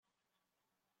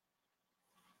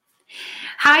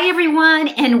Hi, everyone,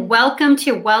 and welcome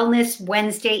to Wellness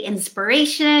Wednesday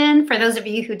Inspiration. For those of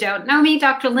you who don't know me,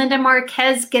 Dr. Linda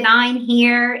Marquez Gadine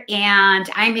here, and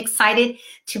I'm excited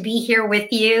to be here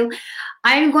with you.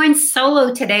 I'm going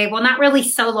solo today. Well, not really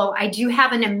solo. I do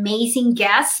have an amazing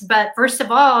guest, but first of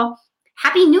all,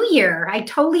 Happy New Year. I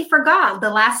totally forgot.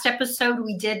 The last episode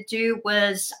we did do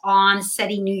was on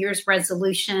setting New Year's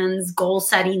resolutions, goal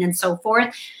setting, and so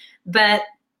forth. But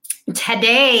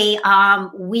today,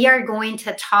 we are going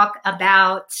to talk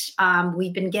about,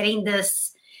 we've been getting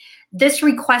this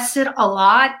requested a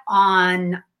lot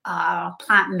on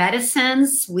plant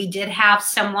medicines. We did have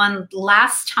someone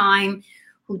last time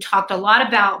who talked a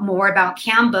lot more about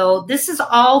Kambo. This is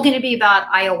all going to be about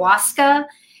ayahuasca.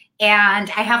 And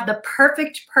I have the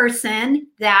perfect person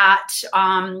that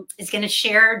is going to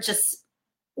share just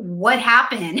what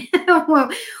happened.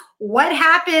 What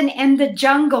happened in the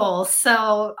jungle.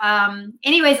 So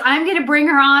anyways, I'm going to bring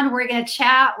her on. We're going to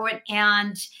chat,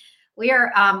 and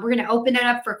we're going to open it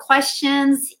up for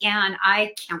questions. And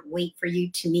I can't wait for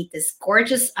you to meet this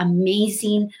gorgeous,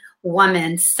 amazing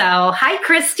woman. So hi,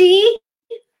 Christy.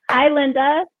 Hi,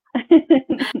 Linda.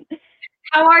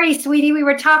 How are you, sweetie? We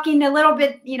were talking a little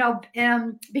bit,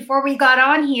 before we got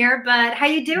on here, but how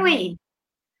you doing?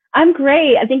 I'm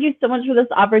great. Thank you so much for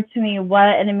this opportunity. What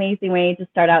an amazing way to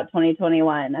start out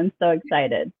 2021. I'm so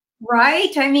excited. Right.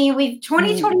 I mean,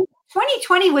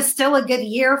 2020 was still a good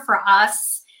year for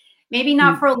us. Maybe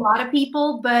not for a lot of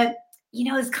people, but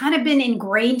it's kind of been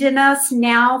ingrained in us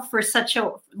now for such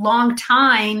a long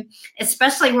time,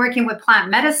 especially working with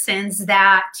plant medicines,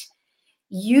 that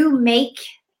you make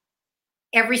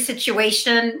every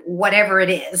situation whatever it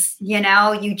is. You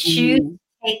choose to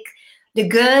take the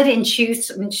good and choose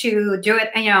to do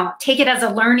it, take it as a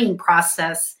learning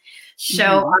process.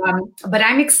 So, but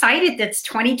I'm excited that's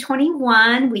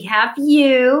 2021. We have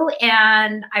you,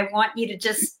 and I want you to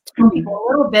just tell people a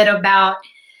little bit about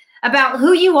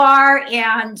who you are.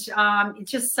 And it's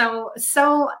just so,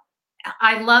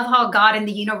 I love how God and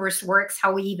the universe works,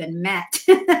 how we even met.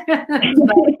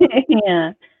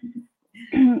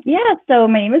 Yeah. So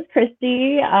my name is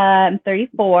Christy. I'm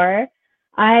 34.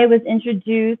 I was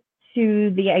introduced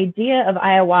to the idea of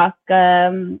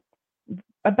ayahuasca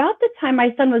about the time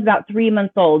my son was about 3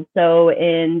 months old. So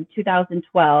in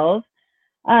 2012,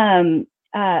 when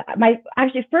I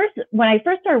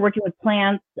first started working with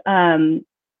plants,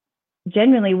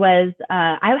 genuinely was,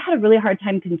 I had a really hard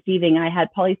time conceiving. I had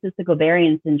polycystic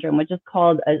ovarian syndrome, which is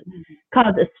caused a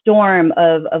storm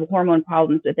of hormone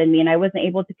problems within me, and I wasn't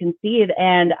able to conceive.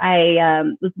 And I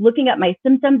was looking at my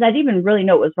symptoms. I didn't even really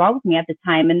know what was wrong with me at the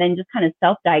time, and then just kind of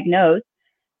self-diagnosed.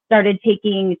 Started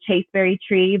taking chaseberry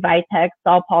tree, Vitex,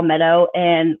 saw palmetto,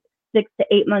 and 6 to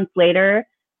 8 months later,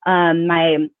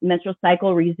 my menstrual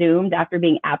cycle resumed after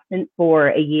being absent for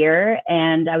a year,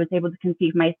 and I was able to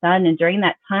conceive my son. And during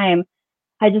that time,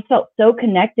 I just felt so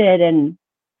connected, and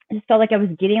I just felt like I was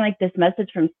getting like this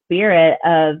message from spirit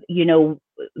of,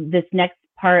 this next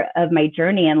part of my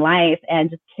journey in life, and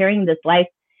just carrying this life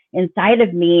inside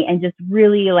of me, and just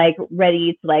really like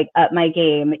ready to like up my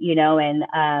game,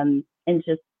 and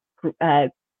just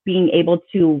being able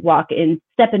to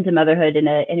step into motherhood in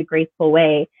a graceful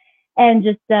way. And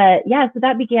just, so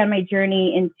that began my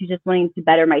journey into just wanting to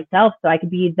better myself so I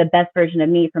could be the best version of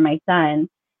me for my son.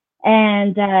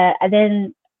 And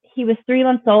then he was 3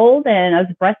 months old, and I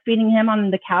was breastfeeding him on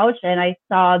the couch, and I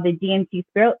saw the DMT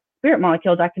Spirit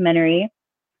Molecule documentary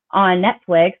on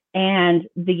Netflix, and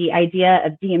the idea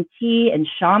of DMT and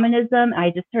shamanism.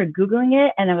 I just started Googling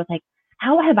it, and I was like,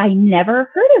 how have I never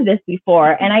heard of this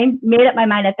before? And I made up my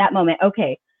mind at that moment,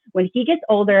 okay, when he gets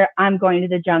older, I'm going to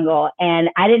the jungle. And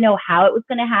I didn't know how it was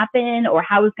going to happen or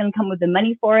how I was going to come with the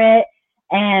money for it.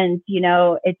 And,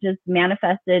 it just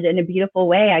manifested in a beautiful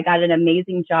way. I got an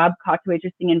amazing job cocktail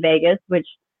waitressing in Vegas, which,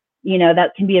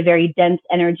 that can be a very dense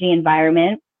energy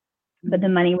environment, but the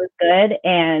money was good.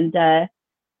 And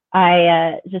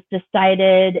I just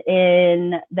decided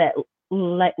in the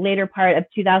later part of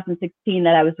 2016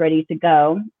 that I was ready to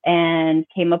go, and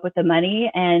came up with the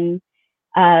money, and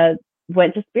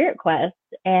went to Spirit Quest,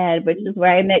 and which is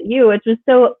where I met you, which was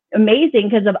so amazing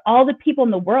because of all the people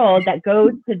in the world that go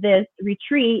to this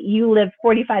retreat. You live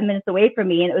 45 minutes away from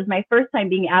me, and it was my first time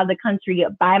being out of the country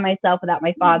by myself without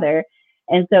my father.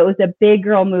 And so it was a big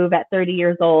girl move at 30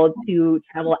 years old to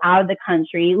travel out of the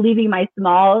country, leaving my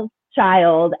small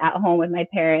child at home with my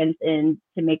parents, and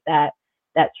to make that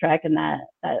trek and that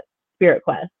Spirit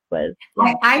Quest was.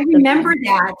 I remember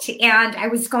that, and I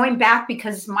was going back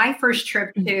because my first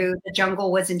trip to the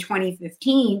jungle was in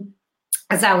 2015,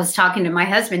 as I was talking to my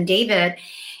husband, David,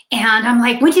 And I'm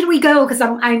like, when did we go? Because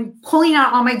I'm pulling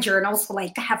out all my journals. So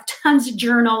like I have tons of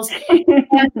journals.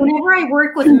 And whenever I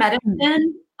work with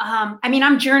medicine, I mean,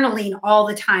 I'm journaling all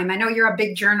the time. I know you're a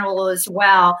big journaler as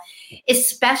well,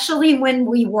 especially when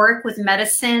we work with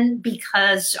medicine,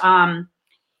 because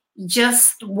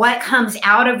just what comes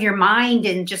out of your mind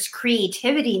and just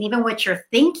creativity and even what you're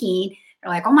thinking,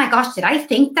 you're like, oh my gosh, did I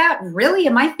think that? Really?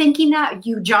 Am I thinking that?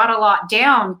 You jot a lot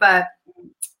down. But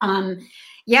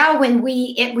yeah, when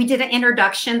we did an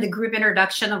introduction, the group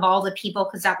introduction of all the people,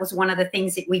 because that was one of the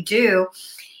things that we do.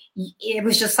 It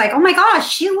was just like, oh my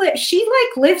gosh, she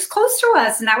like lives close to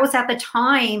us. And that was at the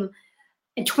time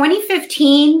in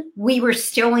 2015, we were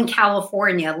still in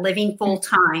California living full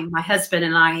time, my husband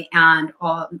and I, and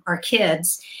our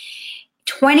kids.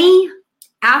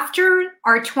 After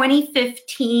our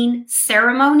 2015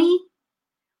 ceremony,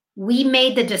 we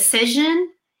made the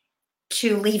decision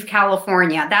to leave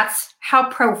California. That's how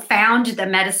profound the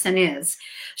medicine is.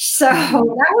 So that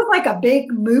was like a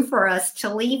big move for us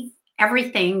to leave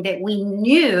everything that we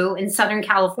knew in Southern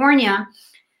California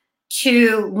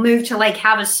to move to Lake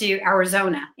Havasu,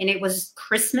 Arizona. And it was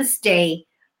Christmas Day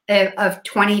of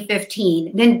 2015.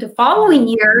 And then the following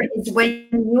year is when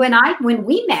when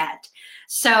we met.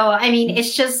 So, I mean,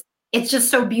 it's just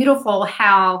so beautiful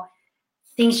how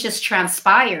things just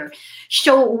transpire.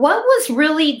 So what was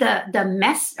really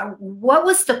what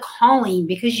was the calling?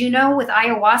 Because, you know, with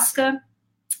ayahuasca,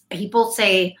 people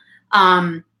say,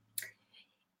 I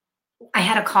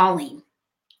had a calling.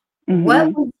 Mm-hmm.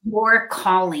 What was your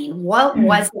calling? What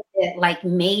was it like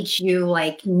made you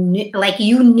like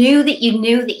you knew that you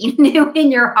knew that you knew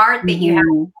in your heart that you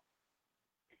had?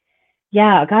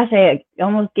 Yeah, gosh, I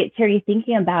almost get teary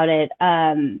thinking about it.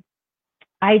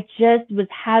 I just was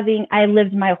I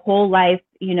lived my whole life,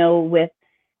 you know, with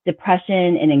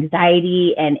depression and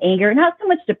anxiety and anger, not so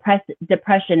much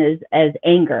depression as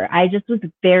anger. I just was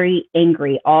very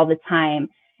angry all the time.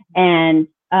 And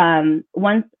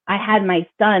once I had my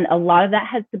son, a lot of that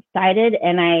had subsided.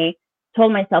 And I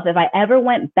told myself, if I ever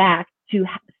went back to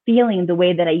feeling the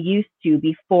way that I used to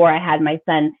before I had my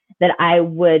son, that I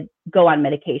would go on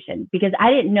medication, because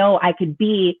I didn't know I could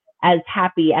be as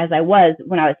happy as I was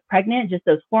when I was pregnant. Just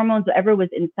those hormones, whatever was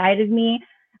inside of me,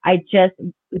 I just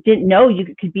didn't know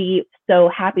you could be so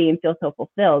happy and feel so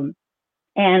fulfilled.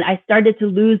 And I started to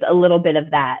lose a little bit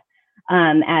of that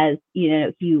as, you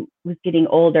know, he was getting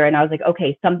older, and I was like,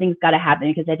 okay, something's got to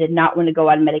happen, because I did not want to go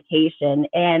on medication.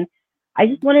 And I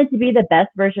just wanted to be the best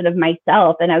version of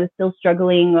myself. And I was still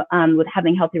struggling with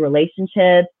having healthy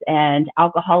relationships and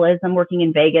alcoholism, working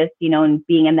in Vegas, you know, and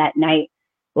being in that night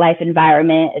life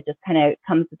environment. It just kind of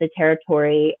comes with the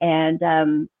territory.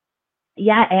 And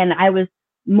yeah, and I was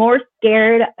more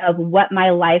scared of what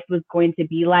my life was going to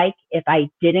be like if I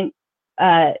didn't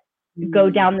go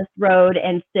down this road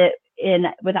and sit in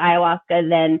with ayahuasca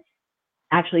than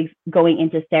actually going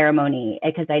into ceremony,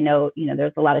 because I know, you know,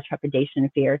 there's a lot of trepidation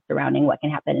and fear surrounding what can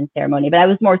happen in ceremony, but I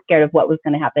was more scared of what was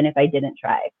going to happen if I didn't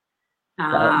try. So,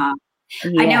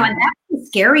 yeah. I know, and that's the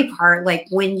scary part. Like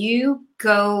when you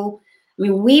go, I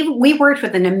mean, we worked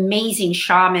with an amazing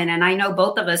shaman, and I know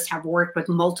both of us have worked with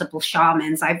multiple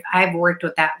shamans. I've worked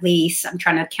with at least, I'm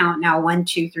trying to count now, 1,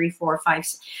 2, 3, 4, 5,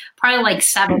 probably like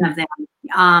 7 of them.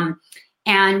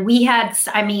 And we had,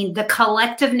 I mean, the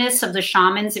collectiveness of the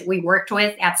shamans that we worked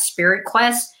with at Spirit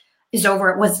Quest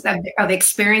the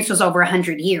experience was over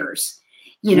 100 years.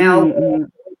 You know,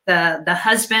 the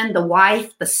husband, the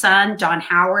wife, the son, John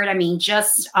Howard. I mean,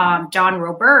 just John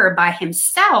Robert by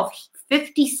himself,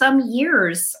 50 some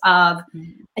years of,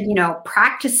 you know,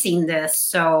 practicing this.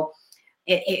 So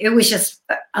it was just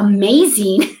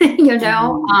amazing, you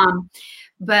know.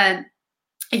 But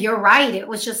you're right. It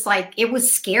was just like, it was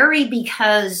scary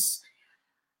because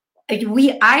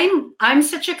I'm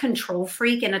such a control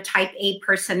freak and a type A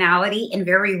personality and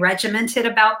very regimented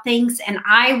about things. And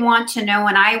I want to know,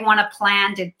 and I want to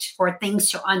plan for things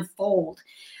to unfold.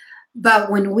 But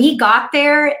when we got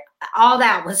there, all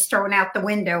that was thrown out the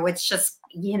window. It's just,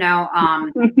 you know,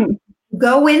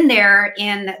 go in there,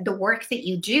 and the work that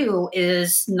you do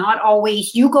is not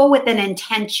always, you go with an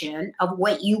intention of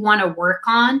what you want to work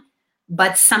on,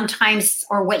 but sometimes,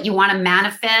 or what you want to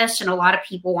manifest. And a lot of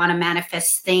people want to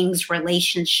manifest things,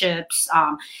 relationships,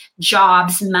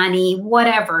 jobs, money,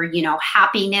 whatever, you know,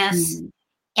 happiness.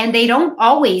 And they don't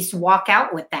always walk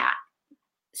out with that.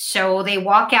 So they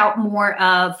walk out more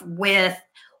with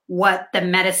what the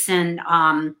medicine,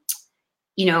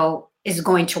 you know, is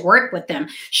going to work with them.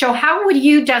 So how would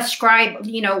you describe,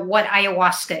 you know, what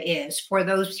ayahuasca is for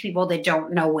those people that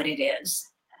don't know what it is?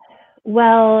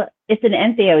 Well, it's an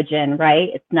entheogen, right?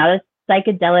 It's not a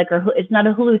psychedelic, or it's not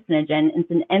a hallucinogen, it's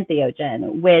an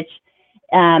entheogen, which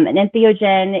an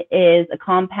entheogen is a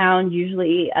compound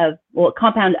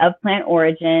compound of plant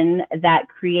origin that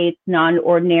creates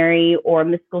non-ordinary or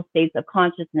mystical states of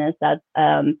consciousness that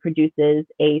produces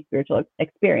a spiritual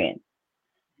experience.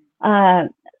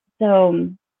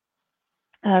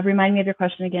 Remind me of your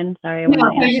question again. Sorry. I was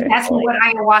just asking what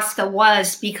ayahuasca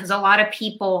was, because a lot of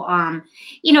people,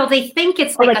 they think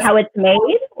it's like how it's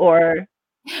made, or?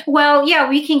 Well, yeah,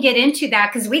 we can get into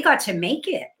that because we got to make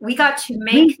it. We got to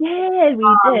make. We did.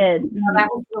 That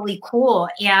was really cool.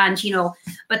 And,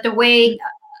 but the way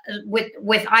with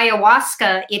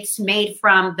ayahuasca, it's made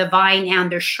from the vine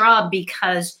and the shrub,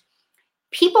 because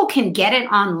people can get it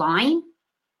online,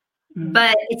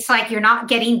 but it's like you're not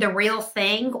getting the real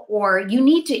thing, or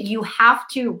you have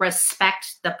to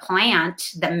respect the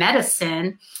plant, the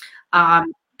medicine,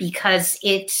 because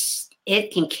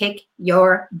it can kick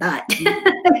your butt,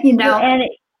 And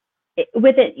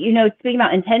with it, speaking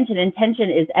about intention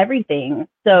is everything.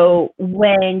 So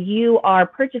when you are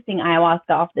purchasing ayahuasca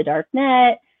off the dark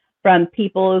net from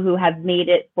people who have made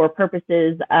it for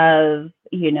purposes of,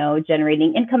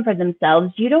 generating income for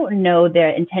themselves, you don't know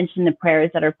their intention, the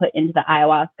prayers that are put into the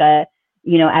ayahuasca,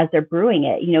 as they're brewing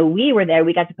it. We were there,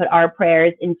 we got to put our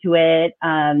prayers into it,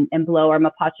 and blow our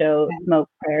mapacho smoke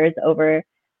prayers over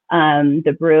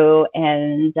the brew.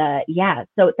 And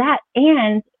so that,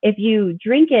 and if you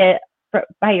drink it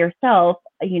by yourself,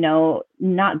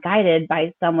 not guided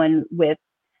by someone with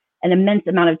an immense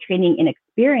amount of training and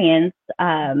experience,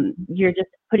 you're just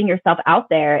putting yourself out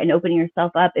there and opening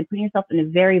yourself up and putting yourself in a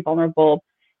very vulnerable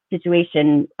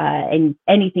situation, and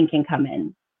anything can come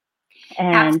in.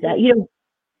 And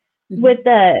with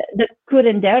the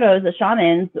curanderos, the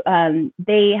shamans,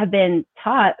 they have been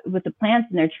taught with the plants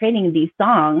in their training these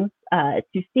songs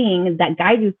to sing that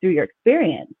guide you through your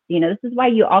experience. This is why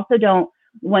you also don't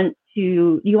want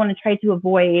to, you want to try to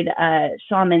avoid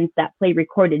shamans that play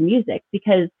recorded music,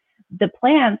 because the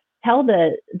plants tell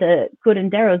the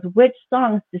curanderos which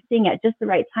songs to sing at just the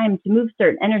right time to move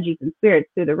certain energies and spirits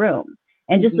through the room.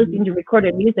 And just listening to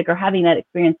recorded music or having that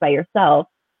experience by yourself,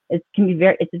 it's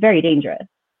very dangerous.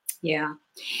 Yeah.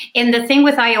 And the thing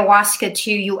with ayahuasca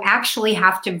too, you actually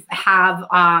have to have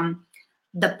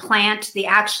the plant, the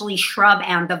actually shrub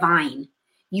and the vine.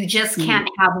 You just can't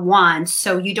have one.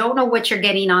 So you don't know what you're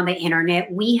getting on the internet.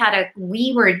 We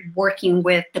were working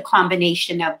with the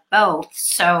combination of both.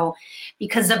 So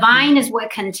because the vine is what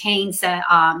contains a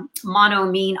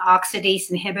monoamine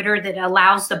oxidase inhibitor that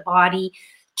allows the body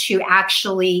to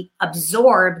actually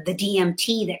absorb the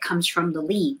DMT that comes from the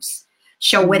leaves.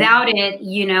 So without it,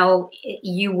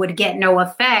 you would get no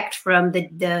effect from the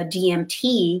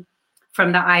DMT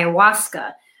from the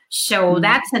ayahuasca. So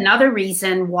that's another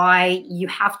reason why you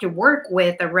have to work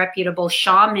with a reputable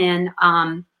shaman.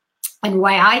 And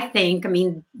why I think,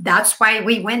 that's why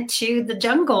we went to the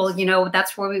jungle,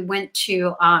 that's where we went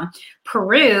to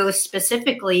Peru,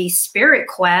 specifically Spirit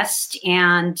Quest.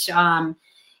 And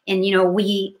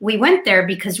we went there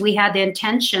because we had the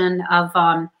intention of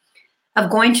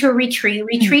going to a retreat,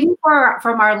 retreating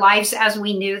from our lives as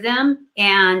we knew them,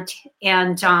 and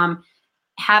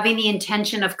having the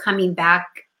intention of coming back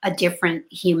a different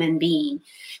human being.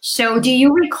 So do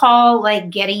you recall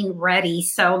getting ready?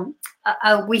 So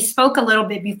we spoke a little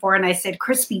bit before, and I said,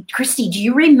 Christy, do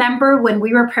you remember when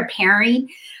we were preparing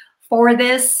for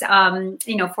this,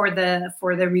 for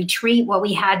the retreat, what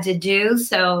we had to do?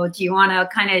 So do you want to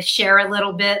kind of share a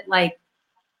little bit,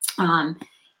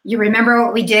 you remember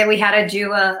what we did? We had to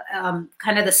do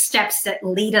kind of the steps that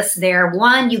lead us there.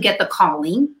 One, you get the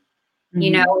calling,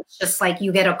 it's just like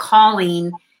you get a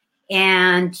calling,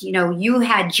 and, you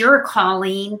had your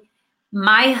calling.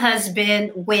 My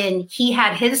husband, when he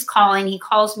had his calling, he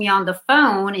calls me on the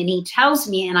phone and he tells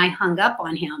me, and I hung up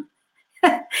on him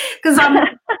because I'm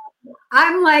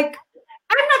like,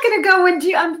 I'm not going to go and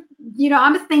do,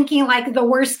 I'm thinking like the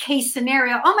worst case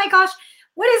scenario. Oh my gosh,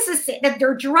 what is this? That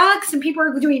they're drugs and people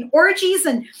are doing orgies,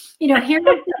 and here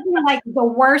like the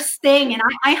worst thing. And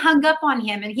I hung up on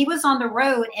him, and he was on the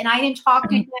road, and I didn't talk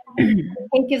to him,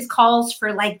 take his calls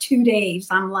for like 2 days.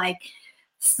 I'm like,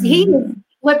 he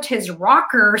flipped his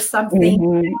rocker or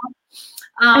something.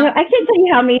 I can't tell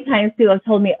you how many times people have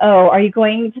told me, "Oh, are you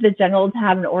going to the general to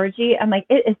have an orgy?" I'm like,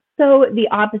 it is so the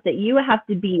opposite. You have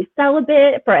to be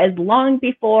celibate for as long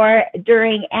before,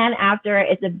 during, and after.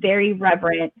 It's a very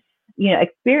reverent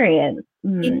experience.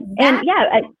 Exactly. And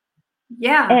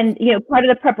and part of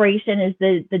the preparation is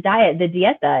the diet, the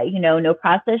dieta. No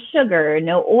processed sugar,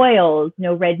 no oils,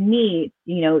 no red meat.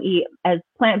 Eat as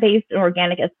plant-based and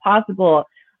organic as possible.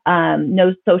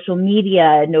 no social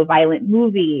media, no violent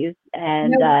movies,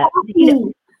 and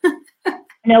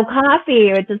No no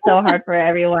coffee, which is so hard for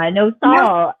everyone. No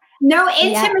salt. No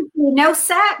intimacy, no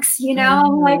sex,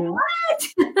 like what?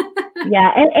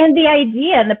 Yeah. And the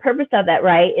idea and the purpose of that,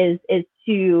 right, is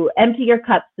to empty your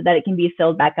cup so that it can be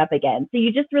filled back up again. So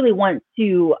you just really want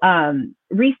to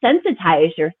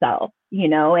resensitize yourself,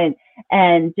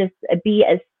 and just be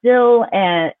as still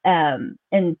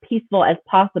and peaceful as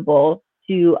possible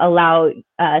to allow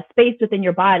space within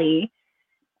your body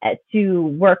to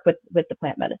work with the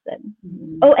plant medicine.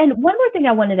 Mm-hmm. Oh, and one more thing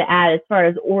I wanted to add, as far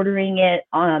as ordering it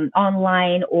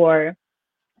online or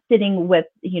sitting with,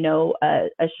 a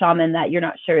shaman that you're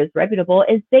not sure is reputable,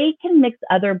 is they can mix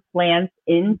other plants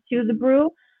into the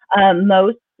brew.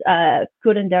 Most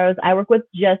curanderos I work with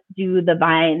just do the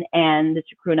vine and the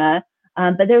chacruna,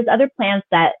 but there's other plants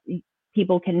that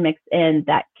people can mix in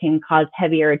that can cause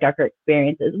heavier, darker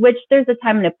experiences, which there's a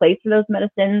time and a place for those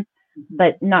medicines,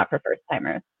 but not for first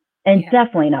timers, and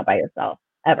definitely not by yourself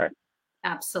ever.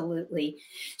 Absolutely.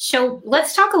 So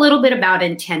let's talk a little bit about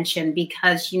intention,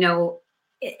 because,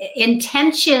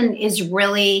 intention is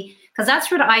really, because that's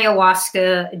what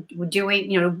ayahuasca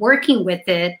doing, working with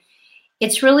it.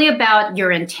 It's really about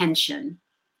your intention.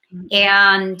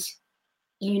 And,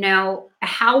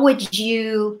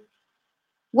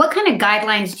 what kind of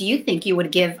guidelines do you think you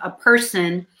would give a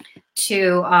person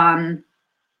to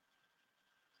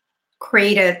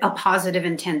create a positive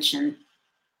intention?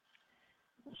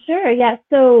 Sure. Yeah.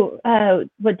 So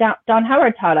what Don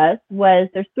Howard taught us was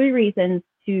there's 3 reasons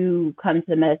to come to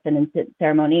the medicine and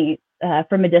ceremony: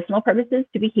 for medicinal purposes,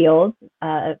 to be healed,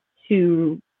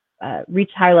 to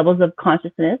reach higher levels of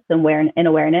consciousness and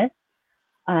awareness,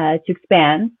 to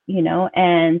expand,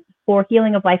 and for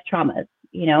healing of life traumas,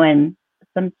 and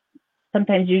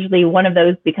sometimes usually one of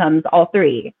those becomes all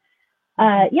 3.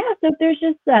 So if there's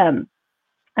just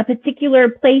a particular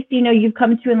place, you've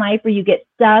come to in life where you get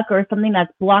stuck, or something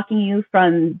that's blocking you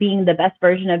from being the best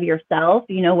version of yourself,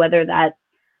 whether that's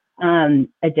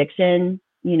addiction,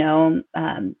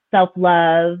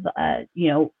 self-love,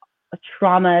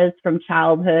 traumas from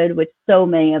childhood, which so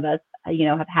many of us,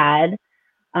 have had.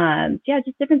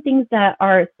 Just different things that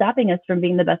are stopping us from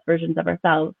being the best versions of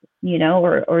ourselves,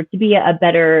 or to be a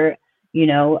better,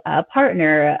 a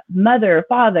partner, mother,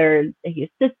 father,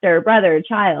 sister, brother,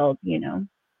 child,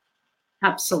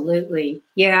 Absolutely.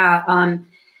 Yeah.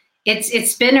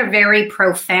 It's been a very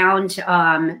profound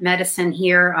medicine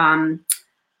here.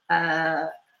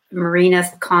 Marina's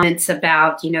comments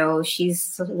about,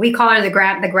 we call her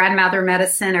the grandmother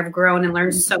medicine. I've grown and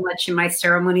learned so much in my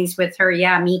ceremonies with her.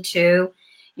 Yeah, me too.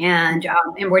 And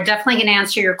we're definitely going to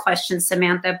answer your questions,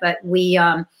 Samantha, but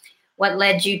what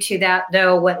led you to that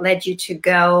though? What led you to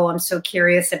go? I'm so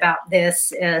curious about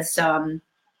this is,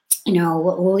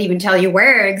 we'll even tell you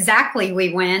where exactly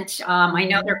we went. I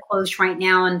know they're closed right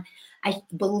now, and I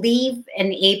believe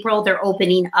in April they're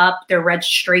opening up their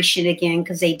registration again,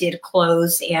 because they did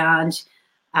close. And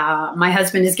my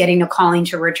husband is getting a calling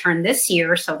to return this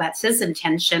year, so that's his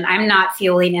intention. I'm not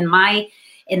feeling in my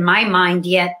mind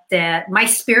yet that my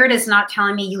spirit is not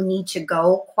telling me you need to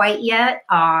go quite yet.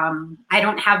 I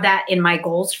don't have that in my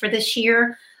goals for this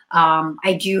year.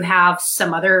 I do have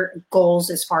some other goals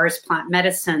as far as plant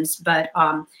medicines, but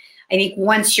I think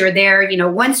once you're there,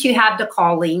 once you have the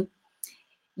calling,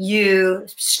 you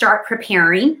start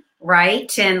preparing,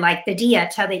 right? And like the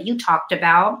dieta that you talked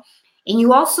about, and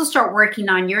you also start working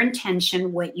on your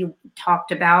intention, what you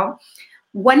talked about.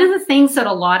 One of the things that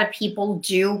a lot of people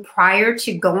do prior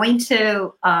to going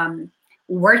to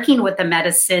working with the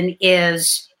medicine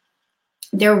is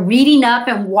they're reading up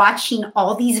and watching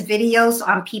all these videos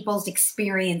on people's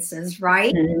experiences,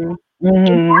 right?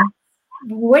 Mm-hmm.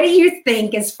 What do you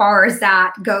think as far as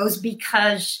that goes?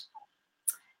 Because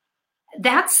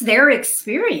that's their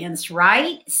experience,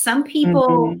 right? Some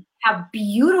people have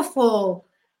beautiful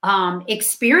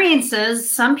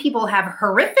experiences. Some people have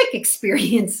horrific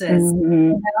experiences.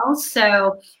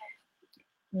 So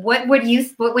what would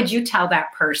you tell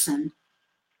that person?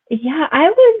 Yeah,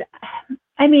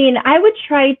 I would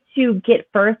try to get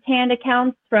firsthand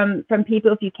accounts from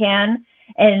people if you can,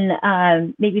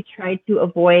 and maybe try to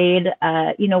avoid,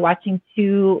 watching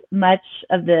too much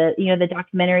of the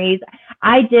documentaries.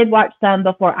 I did watch some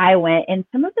before I went, and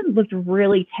some of them looked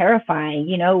really terrifying,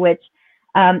 which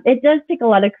it does take a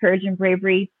lot of courage and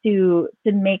bravery to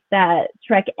make that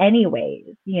trek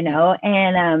anyways,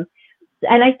 and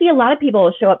I see a lot of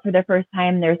people show up for their first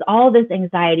time. There's all this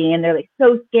anxiety, and they're like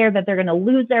so scared that they're going to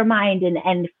lose their mind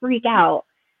and freak out,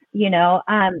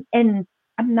 and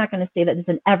I'm not going to say that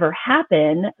doesn't ever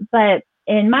happen, but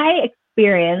in my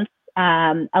experience,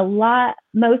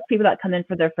 most people that come in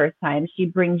for their first time, she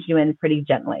brings you in pretty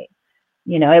gently.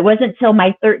 You know, it wasn't till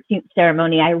my 13th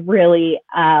ceremony I really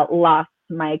lost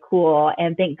my cool.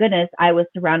 And thank goodness I was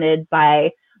surrounded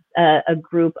by a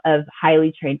group of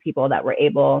highly trained people that were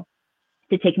able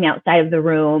to take me outside of the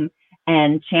room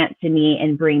and chant to me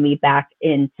and bring me back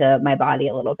into my body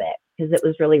a little bit, because it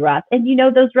was really rough. And, you know,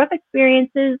 those rough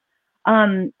experiences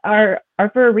are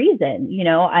for a reason, you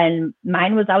know, and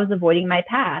mine was I was avoiding my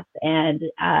past. And,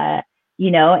 you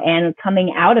know, and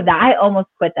coming out of that, I almost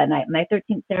quit that night. My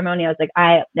 13th ceremony, I was like,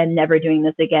 I am never doing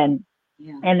this again.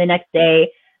 Yeah. And the next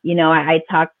day, you know, I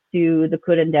talked to the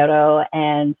curandero,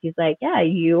 and he's like, yeah,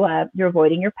 you're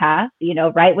avoiding your past. You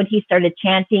know, right when he started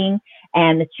chanting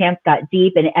and the chants got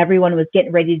deep and everyone was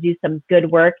getting ready to do some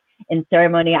good work in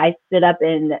ceremony, I stood up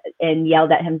and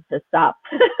yelled at him to stop.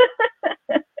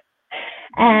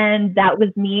 And that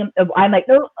was me. I'm like,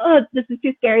 oh, this is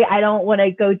too scary. I don't want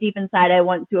to go deep inside. I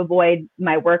want to avoid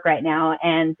my work right now.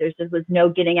 And there just was no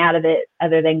getting out of it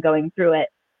other than going through it.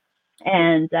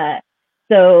 And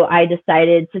so I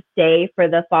decided to stay for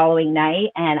the following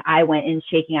night, and I went in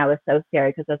shaking. I was so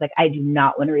scared because I was like, I do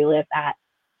not want to relive that.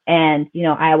 And, you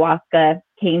know, ayahuasca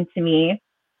came to me,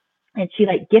 and she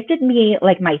like gifted me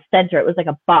like my center. It was like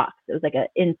a box. It was like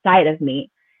inside of me.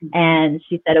 And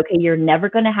she said, okay, you're never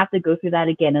going to have to go through that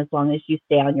again as long as you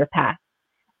stay on your path.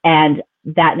 And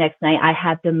that next night I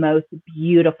had the most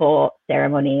beautiful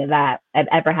ceremony that I've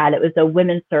ever had. It was a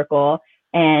women's circle,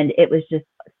 and it was just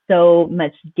so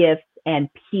much gift and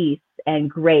peace and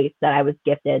grace that I was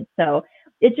gifted. So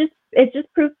it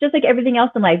just proves, just like everything else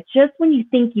in life, just when you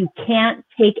think you can't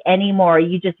take any more,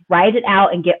 you just ride it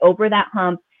out and get over that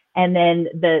hump. And then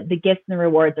the gifts and the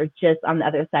rewards are just on the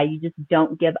other side. You just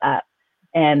don't give up.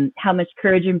 And how much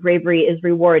courage and bravery is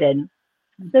rewarded.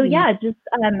 So yeah, just,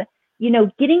 you know,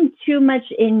 getting too much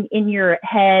in your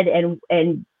head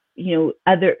and, you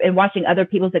know, watching other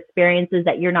people's experiences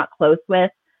that you're not close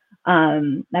with.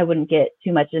 I wouldn't get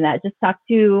too much in that. Just talk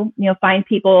to, you know, find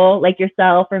people like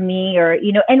yourself or me, or,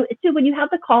 you know, and so when you have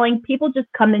the calling, people just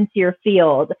come into your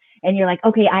field and you're like,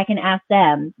 okay, I can ask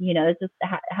them, you know, it's just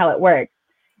how it works,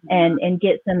 and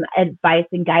get some advice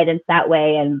and guidance that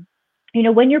way. And, you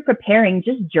know, when you're preparing,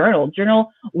 just journal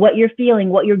what you're feeling,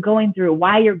 what you're going through,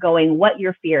 why you're going, what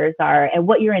your fears are, and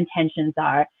what your intentions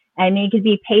are. I mean, it could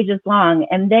be pages long,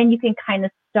 and then you can kind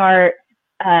of start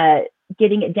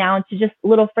getting it down to just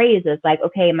little phrases like,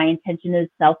 okay, my intention is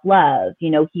self-love, you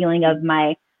know, healing of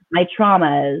my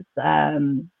traumas.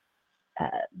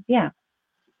 Yeah,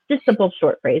 just simple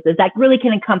short phrases that really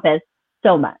can encompass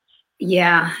so much.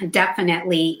 Yeah,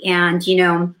 definitely. And, you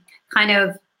know, kind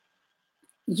of,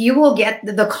 you will get,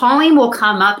 the calling will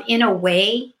come up in a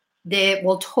way that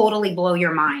will totally blow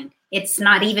your mind. It's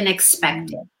not even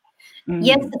expected. Mm-hmm.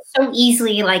 Yes, it's so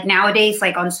easily, like nowadays,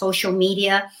 like on social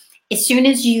media, as soon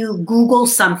as you Google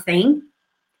something,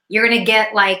 you're going to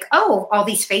get like, oh, all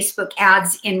these Facebook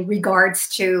ads in regards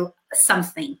to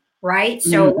something, right?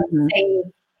 So let's say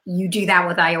you do that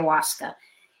with ayahuasca.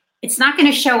 It's not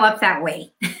going to show up that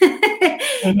way.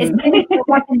 It's going to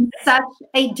show up in such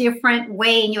a different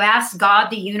way. And you ask God,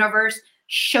 the universe,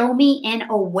 show me in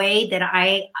a way that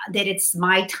it's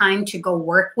my time to go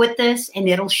work with this, and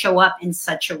it'll show up in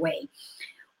such a way.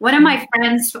 One of my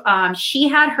friends, she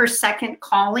had her second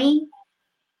calling.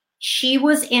 She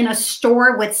was in a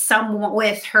store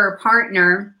with her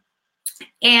partner,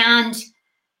 and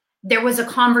there was a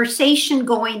conversation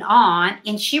going on,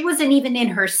 and she wasn't even in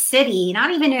her city, not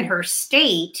even in her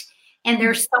state. And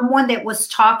there's someone that was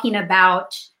talking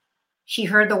about, she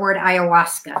heard the word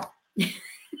ayahuasca.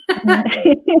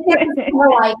 We're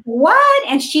like, what?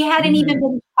 And she hadn't even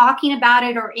been talking about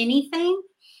it or anything,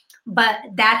 but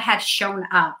that had shown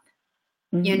up,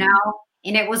 you know,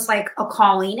 and it was like a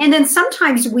calling. And then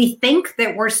sometimes we think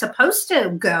that we're supposed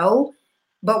to go,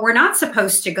 but we're not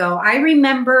supposed to go. I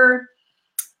remember,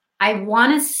 I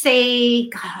want to say,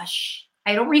 gosh,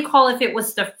 I don't recall if it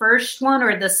was the first one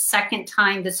or the second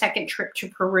trip to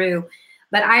Peru,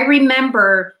 but I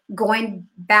remember going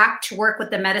back to work with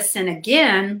the medicine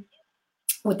again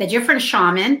with a different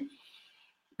shaman,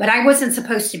 but I wasn't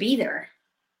supposed to be there.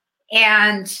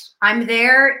 And I'm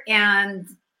there, and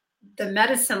the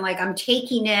medicine, like I'm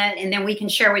taking it, and then we can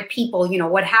share with people, you know,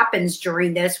 what happens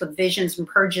during this with visions and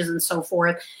purges and so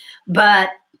forth. But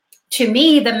to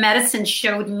me, the medicine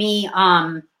showed me,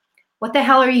 what the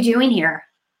hell are you doing here?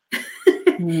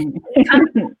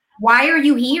 Why are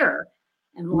you here?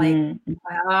 I'm like,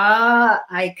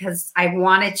 because I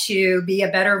wanted to be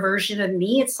a better version of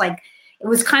me. It's like, it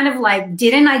was kind of like,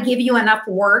 didn't I give you enough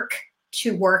work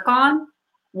to work on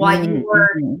while you were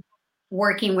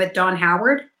working with Don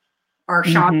Howard? our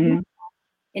shaman.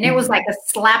 And it was like a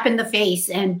slap in the face,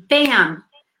 and bam,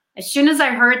 as soon as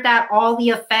I heard that, all the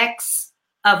effects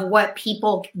of what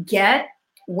people get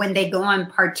when they go and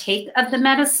partake of the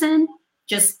medicine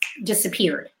just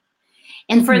disappeared.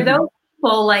 And for those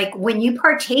people, like when you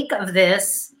partake of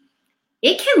this,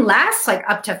 it can last like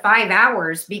up to 5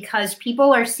 hours because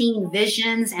people are seeing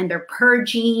visions and they're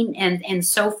purging and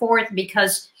so forth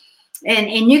because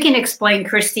and you can explain,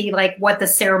 Christy, like what the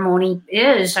ceremony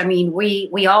is. I mean,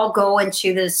 we all go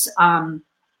into this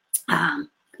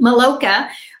maloka,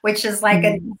 which is like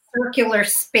a circular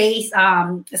space,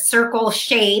 circle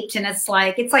shaped, and it's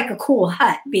like a cool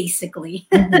hut, basically.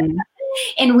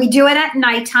 And we do it at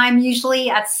nighttime,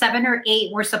 usually at 7 or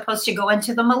 8. We're supposed to go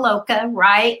into the maloka,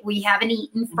 right? We haven't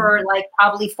eaten for like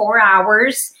probably 4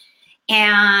 hours,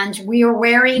 and we are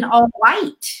wearing all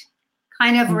white,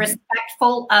 kind of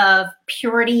respectful of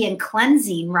purity and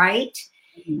cleansing, right?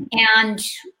 And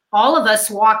all of us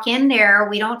walk in there.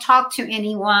 We don't talk to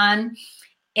anyone.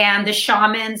 And the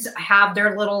shamans have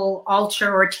their little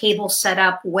altar or table set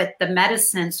up with the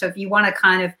medicine. So if you want to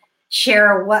kind of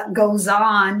share what goes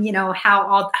on, you know,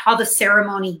 how the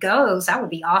ceremony goes, that would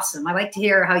be awesome. I'd like to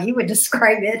hear how you would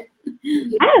describe it.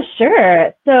 Yeah,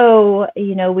 sure. So,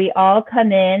 you know, we all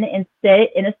come in and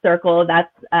sit in a circle.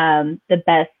 That's the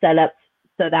best setup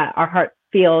so that our heart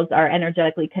fields are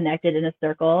energetically connected in a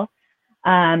circle.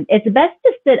 It's best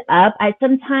to sit up.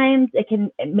 Sometimes it can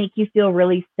make you feel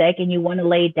really sick and you want to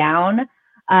lay down.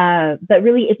 But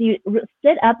really, if you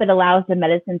sit up, it allows the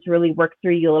medicine to really work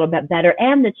through you a little bit better.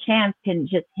 And the chants can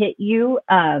just hit you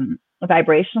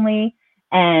vibrationally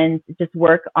and just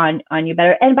work on you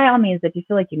better. And by all means, if you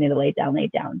feel like you need to lay down, lay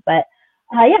down. But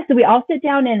yeah, so we all sit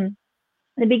down in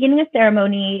the beginning of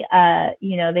ceremony.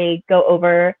 You know, they go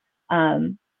over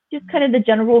just kind of the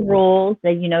general rules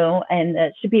that, you know, and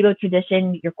the Shipibo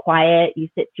tradition, you're quiet, you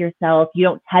sit to yourself, you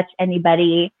don't touch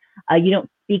anybody, you don't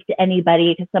speak to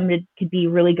anybody, because somebody could be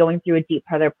really going through a deep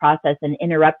part of their process, and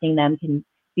interrupting them can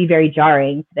be very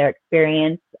jarring to their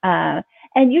experience.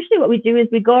 And usually what we do is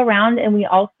we go around and we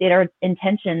all state our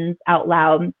intentions out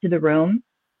loud to the room.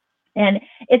 And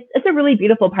it's a really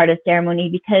beautiful part of ceremony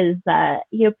because,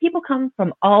 you know, people come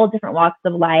from all different walks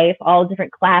of life, all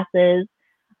different classes,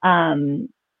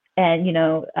 and, you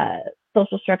know,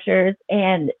 social structures.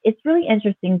 And it's really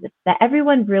interesting that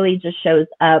everyone really just shows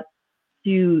up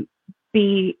to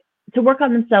work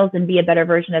on themselves and be a better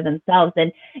version of themselves.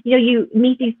 And, you know, you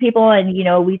meet these people and, you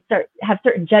know, we have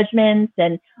certain judgments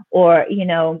or, you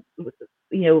know,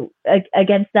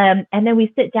 against them. And then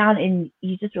we sit down and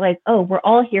you just realize, oh, we're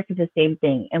all here for the same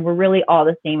thing. And we're really all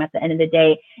the same at the end of the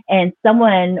day. And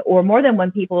someone or more than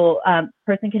one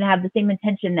person can have the same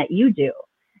intention that you do.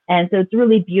 And so it's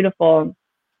really beautiful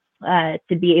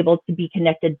to be able to be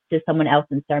connected to someone else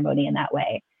in ceremony in that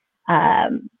way.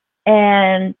 And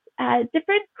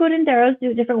different curanderos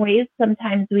do it different ways.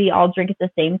 Sometimes we all drink at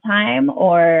the same time,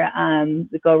 or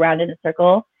we go around in a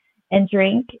circle and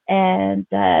drink, and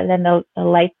then the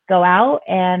lights go out,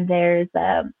 and there's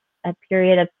a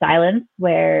period of silence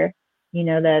where, you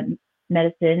know, the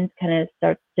medicine kind of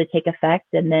starts to take effect,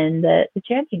 and then the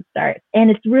chanting starts. And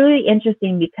it's really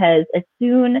interesting because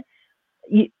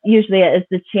usually as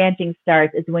the chanting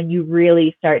starts is when you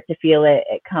really start to feel it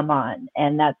come on.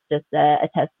 And that's just a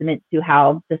testament to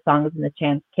how the songs and the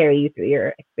chants carry you through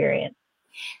your experience.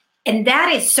 And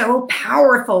that is so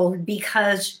powerful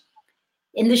because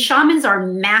the shamans are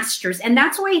masters. And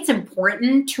that's why it's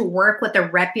important to work with a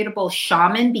reputable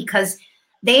shaman, because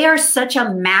they are such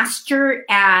a master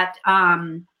at,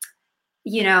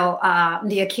 you know,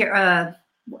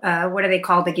 what are they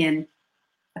called again?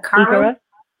 Icaros.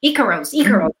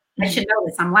 I should know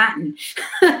this. I'm Latin.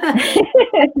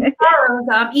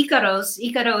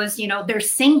 Icaros, you know, they're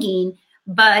singing,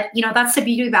 but, you know, that's the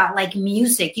beauty about like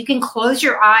music. You can close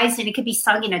your eyes and it could be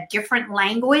sung in a different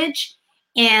language,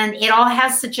 and it all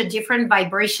has such a different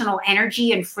vibrational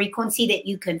energy and frequency that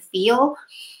you can feel.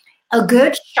 A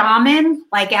good shaman,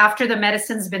 like after the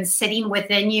medicine's been sitting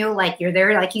within you, like you're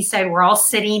there, like you said, we're all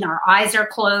sitting, our eyes are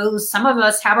closed. Some of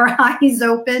us have our eyes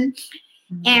open.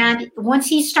 And once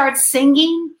he starts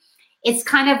singing, it's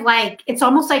kind of like, it's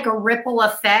almost like a ripple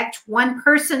effect. One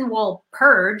person will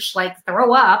purge, like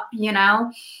throw up, you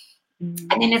know,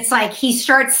 and then it's like he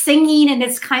starts singing and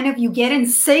it's kind of, you get in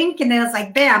sync, and then it's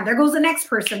like, bam, there goes the next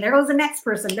person. There goes the next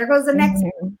person. There goes the next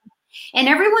person. And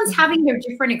everyone's having their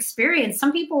different experience.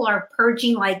 Some people are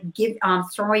purging, like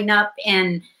throwing up.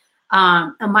 And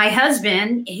my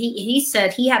husband, he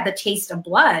said he had the taste of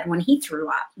blood when he threw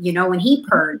up, you know, when he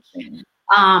purged.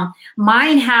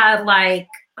 Mine had like,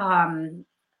 I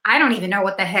don't even know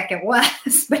what the heck it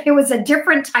was, but it was a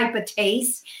different type of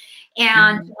taste.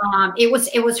 And it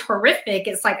was horrific.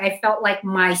 It's like I felt like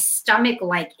my stomach,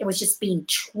 like it was just being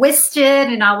twisted,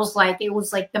 and I was like, it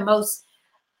was like the most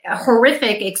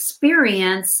horrific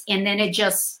experience. And then it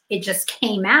just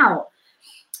came out.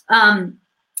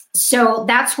 So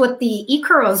that's what the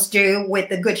Icaros do with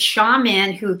the good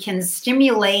shaman who can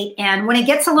stimulate. And when it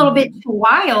gets a little bit too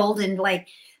wild and like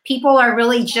people are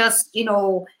really just,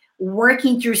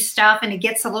 working through stuff and it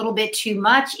gets a little bit too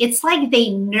much, it's like they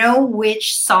know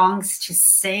which songs to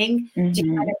sing to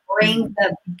kind of bring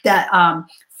the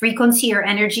frequency or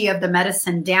energy of the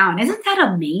medicine down. Isn't that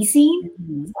amazing?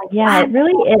 Like, yeah, wow. It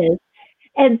really is.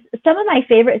 And some of my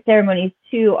favorite ceremonies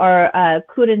too are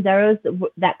curanderos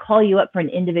that call you up for an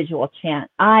individual chant.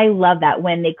 I love that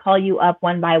when they call you up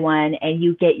one by one and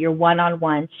you get your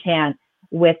one-on-one chant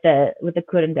with the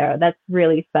curandero. That's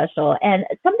really special. And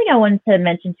something I wanted to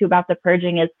mention too about the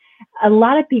purging is a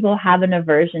lot of people have an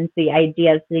aversion to the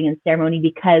idea of sitting in ceremony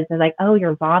because they're like, oh,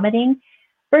 you're vomiting.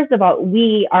 First of all,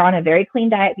 we are on a very clean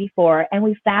diet before and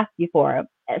we fast before.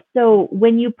 So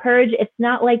when you purge, it's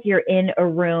not like you're in a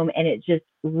room and it just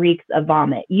reeks of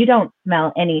vomit. You don't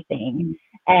smell anything.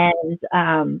 And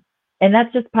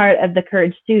that's just part of the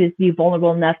courage too, is be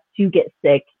vulnerable enough to get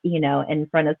sick, in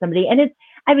front of somebody. And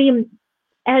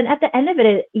and at the end of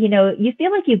it, you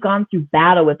feel like you've gone through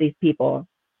battle with these people.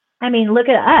 I mean, look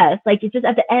at us. Like, it's just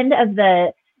at the end of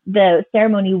the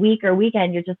ceremony week or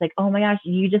weekend, you're just like, oh my gosh,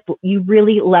 you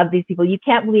really love these people. You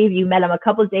can't believe you met them a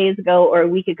couple of days ago or a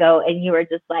week ago, and you were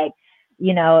just like,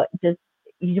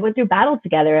 you went through battle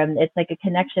together, and it's like a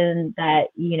connection that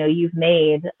you've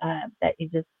made that you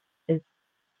just is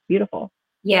beautiful.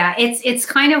 Yeah, it's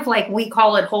kind of like, we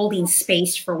call it holding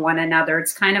space for one another.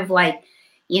 It's kind of like,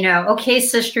 okay,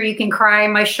 sister, you can cry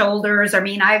on my shoulders. I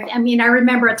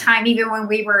remember a time even when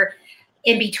we were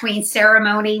in between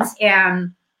ceremonies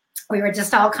and we were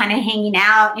just all kind of hanging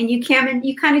out, and you came and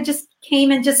you kind of just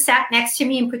came and just sat next to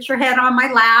me and put your head on my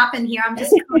lap, and here I'm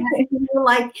just kind of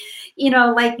like,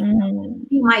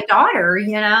 my daughter,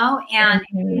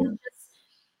 and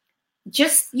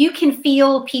just you can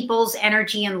feel people's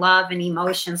energy and love and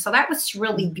emotion. So that was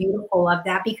really beautiful of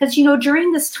that, because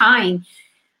during this time,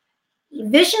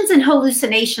 visions and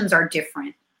hallucinations are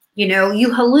different. You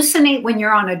hallucinate when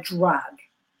you're on a drug.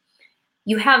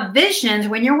 You have visions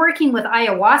when you're working with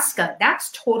ayahuasca.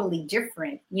 That's totally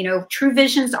different. True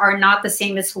visions are not the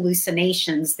same as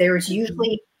hallucinations. There's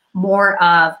usually more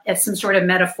of some sort of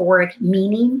metaphoric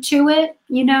meaning to it,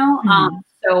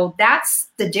 so that's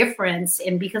the difference.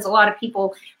 And because a lot of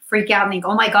people freak out and think,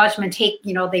 oh my gosh, I'm going to take,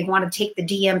 they want to take the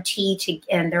DMT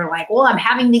and they're like, well, I'm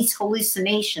having these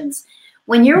hallucinations.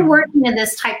 When you're working in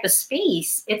this type of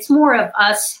space, it's more of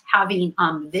us having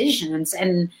visions.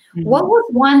 And what was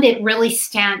one that really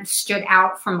stood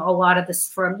out from a lot of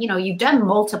this? You've done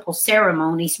multiple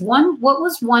ceremonies. What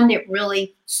was one that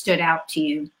really stood out to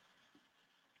you?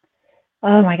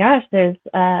 Oh my gosh, there's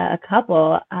a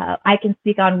couple. I can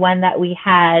speak on one that we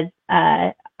had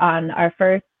on our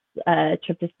first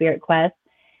trip to Spirit Quest.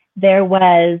 There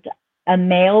was a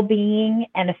male being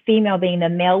and a female being. The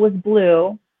male was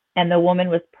blue and the woman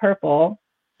was purple,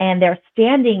 and they're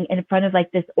standing in front of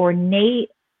like this ornate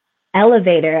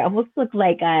elevator. Almost looked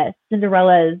like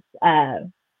Cinderella's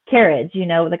carriage,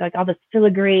 like all this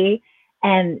filigree.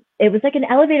 And it was like an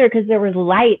elevator because there was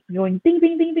light going bing,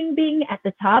 bing, bing, bing, bing at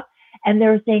the top. And they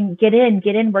were saying, get in,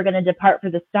 we're going to depart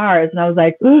for the stars. And I was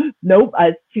like, nope, I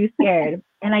was too scared.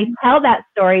 And I tell that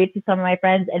story to some of my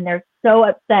friends, and they're so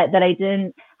upset that I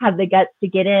didn't have the guts to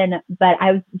get in. But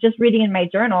I was just reading in my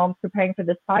journal, preparing for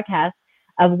this podcast,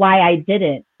 of why I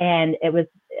didn't. And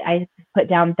I put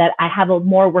down that I have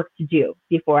more work to do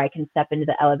before I can step into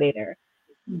the elevator.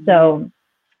 So,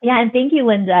 yeah. And thank you,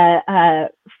 Linda,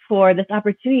 for this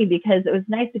opportunity, because it was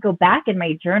nice to go back in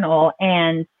my journal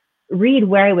and read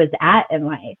where I was at in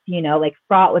life, like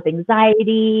fraught with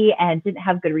anxiety and didn't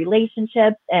have good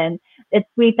relationships. And it's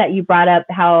sweet that you brought up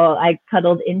how I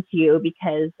cuddled into you,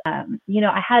 because, I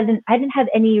didn't have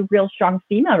any real strong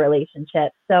female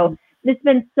relationships. So it's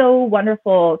been so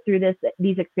wonderful through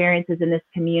these experiences in this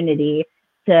community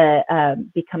to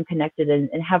become connected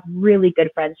and have really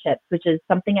good friendships, which is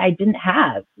something I didn't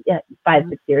have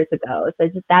 5-6 years ago. So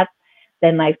that's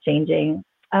been life-changing.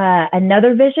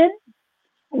 Another vision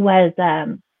was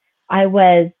I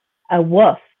was a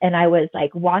wolf, and I was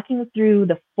like walking through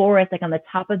the forest, like on the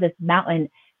top of this mountain,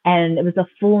 and it was a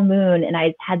full moon, and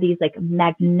I had these like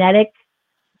magnetic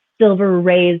silver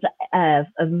rays of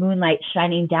moonlight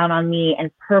shining down on me,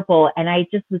 and purple, and I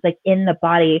just was like in the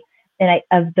body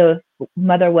of the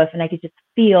mother wolf, and I could just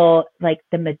feel like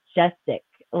the majestic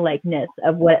likeness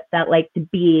of what it felt like to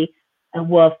be a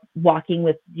wolf walking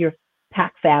with your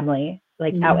pack family,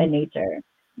 like out in nature.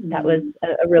 That was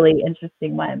a really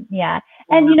interesting one. Yeah.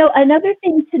 And, you know, another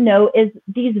thing to note is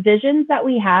these visions that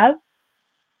we have,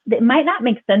 that might not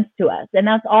make sense to us. And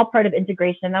that's all part of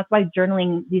integration. And that's why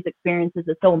journaling these experiences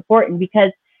is so important,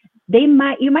 because you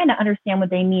might not understand what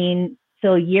they mean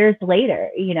till years later.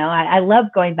 You know, I love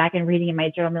going back and reading in my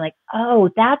journal and being like, oh,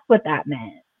 that's what that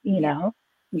meant, you know?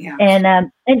 Yeah.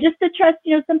 And just to trust,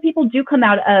 you know, some people do come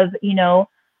out of, you know,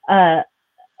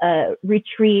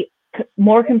 retreat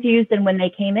more confused than when they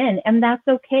came in, and that's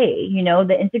okay. You know,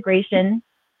 the integration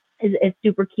is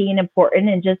super key and important,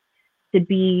 and just to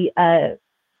be,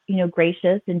 you know,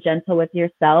 gracious and gentle with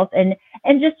yourself, and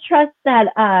just trust that,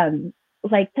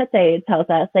 like Tete tells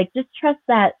us, like, just trust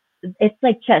that it's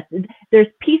like chess. There's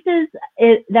pieces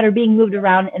that are being moved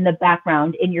around in the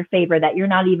background in your favor that you're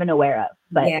not even aware of,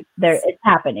 but it's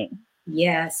happening.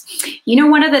 Yes. You know,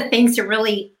 one of the things that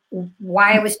really,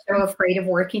 why I was so afraid of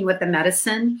working with the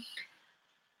medicine,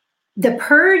 the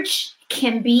purge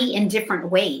can be in different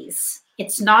ways.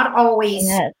 It's not always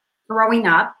throwing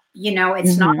up, you know,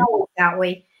 it's not always that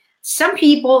way. Some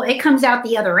people, it comes out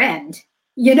the other end,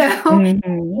 you know,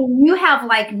 you have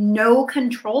like no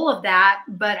control of that.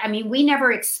 But I mean, we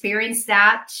never experienced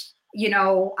that. You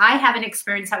know, I haven't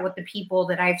experienced that with the people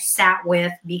that I've sat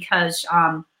with, because,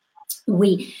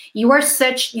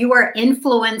 you are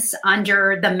influenced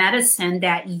under the medicine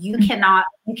that you cannot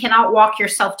walk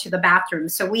yourself to the bathroom.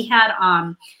 So we had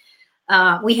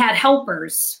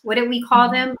helpers. What did we call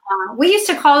them? We used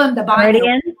to call them the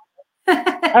guardians.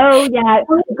 Oh yeah,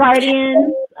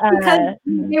 guardians. Because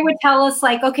they would tell us,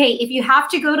 like, okay, if you have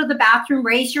to go to the bathroom,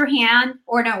 raise your hand,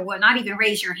 or no, well, not even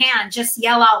raise your hand, just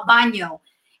yell out "baño."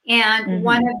 And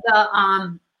one of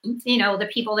the you know, the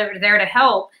people that were there to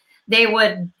help, they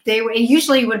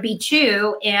usually would be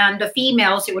two, and the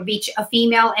females, it would be a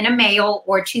female and a male,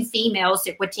 or two females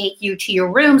that would take you to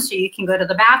your room so you can go to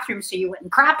the bathroom so you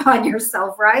wouldn't crap on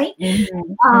yourself, right?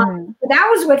 But that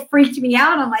was what freaked me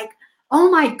out. I'm like, oh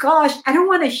my gosh, I don't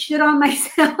want to shit on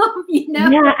myself, you know?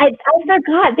 Yeah, I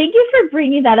forgot. Thank you for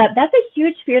bringing that up. That's a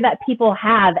huge fear that people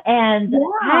have. And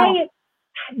I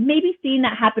maybe seen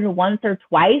that happen once or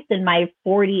twice in my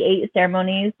 48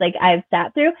 ceremonies like I've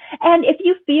sat through. And if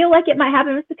you feel like it might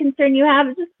happen, it's a concern you have,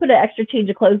 just put an extra change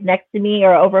of clothes next to me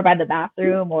or over by the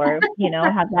bathroom, or, you know,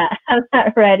 have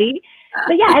that ready.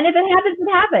 But yeah, and if it happens, it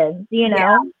happens, you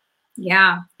know?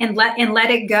 Yeah. And let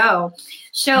it go.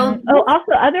 So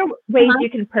also other ways you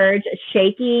can purge: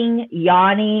 shaking,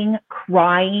 yawning,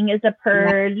 crying is a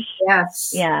purge.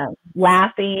 Yes. Yeah.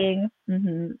 Laughing.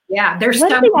 Yeah. There's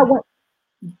some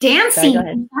dancing.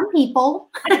 Some people.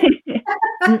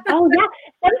 Oh yeah.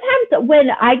 Sometimes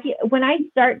when I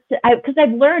start to, because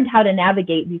I've learned how to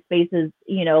navigate these spaces,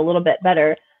 you know, a little bit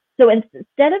better. So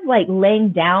instead of like laying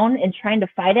down and trying to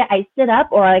fight it, I sit up,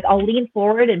 or like I'll lean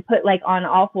forward and put like on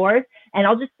all fours, and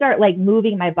I'll just start like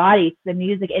moving my body to the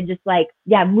music, and just like,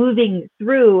 moving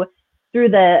through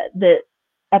the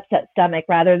upset stomach,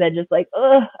 rather than just like,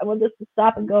 oh, I want this to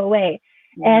stop and go away.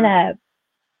 And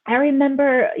I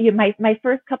remember my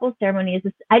first couple of ceremonies,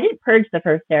 I didn't purge the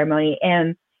first ceremony,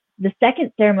 and the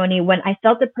second ceremony, when I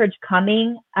felt the purge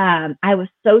coming, I was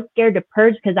so scared to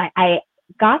purge, because I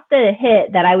got the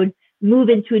hit that I would move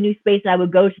into a new space and I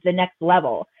would go to the next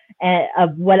level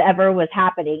of whatever was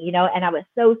happening, you know, and I was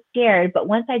so scared. But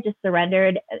once I just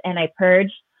surrendered and I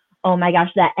purged, oh my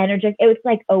gosh, that energy, it was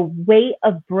like a weight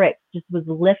of bricks just was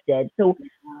lifted. So,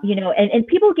 you know, and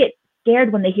people get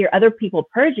scared when they hear other people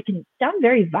purge. It can sound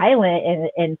very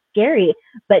violent and scary.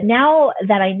 But now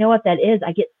that I know what that is,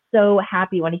 I get so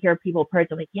happy when I hear people purge.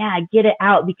 I'm like, yeah, get it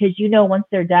out, because, you know, once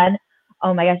they're done,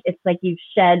 oh my gosh, it's like you've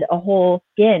shed a whole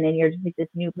skin and you're just like this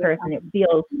new person. It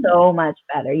feels so much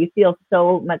better. You feel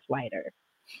so much lighter.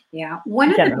 Yeah. One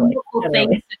of the beautiful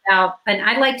things about, and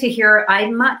I'd like to hear,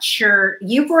 I'm not sure,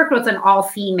 you've worked with an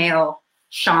all-female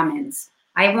shamans.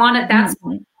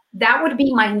 That would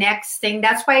be my next thing.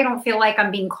 That's why I don't feel like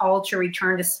I'm being called to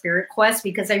return to Spirit Quest,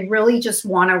 because I really just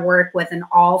want to work with an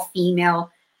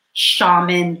all-female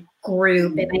shaman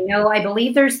group. And I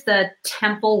believe there's the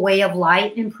Temple Way of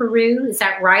Light in Peru. Is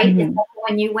that right? Is that the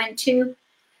one you went to?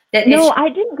 No, I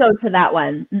didn't go to that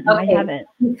one. Okay. I haven't.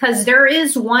 Because there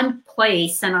is one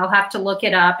place, and I'll have to look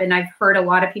it up, and I've heard a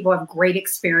lot of people have great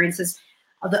experiences.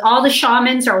 All the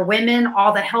shamans are women,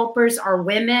 all the helpers are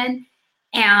women,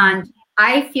 and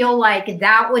I feel like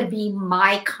that would be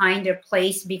my kind of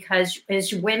place, because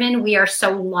as women, we are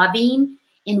so loving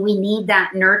and we need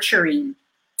that nurturing.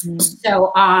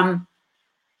 So I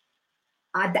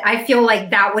feel like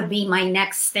that would be my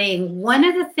next thing. One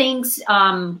of the things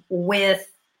with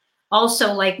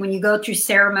also, like when you go through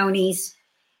ceremonies,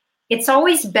 it's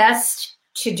always best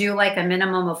to do like a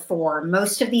minimum of 4.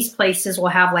 Most of these places will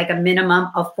have like a minimum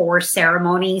of 4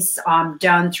 ceremonies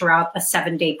done throughout a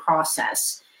 7-day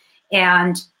process.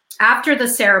 And after the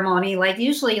ceremony, like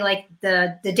usually like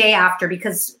the day after,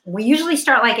 because we usually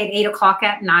start like at 8 o'clock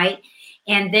at night.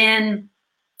 And then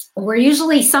we're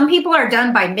usually, some people are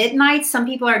done by midnight. Some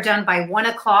people are done by 1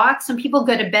 o'clock. Some people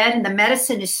go to bed and the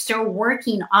medicine is still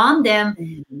working on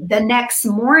them the next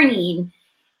morning.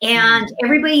 And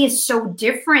everybody is so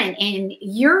different, and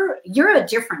you're a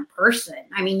different person.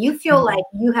 I mean, you feel like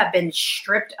you have been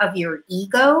stripped of your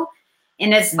ego.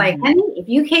 And it's like, honey, if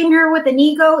you came here with an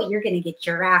ego, you're going to get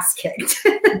your ass kicked.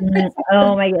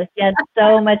 Oh my gosh. Yes.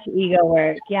 So much ego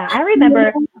work. Yeah. I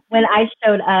remember when I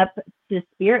showed up to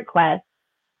Spirit Quest,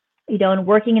 you know, and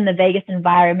working in the Vegas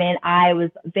environment, I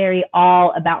was very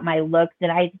all about my looks,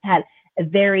 and I just had a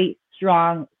very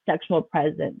strong sexual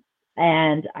presence.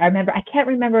 And I remember, I can't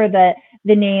remember the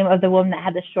name of the woman that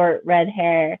had the short red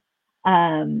hair.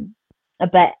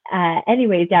 But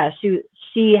anyways, yeah,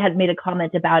 she had made a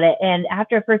comment about it. And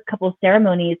after the first couple of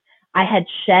ceremonies, I had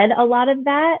shed a lot of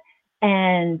that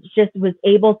and just was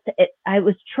able to, I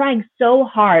was trying so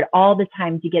hard all the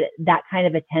time to get that kind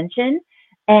of attention,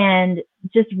 and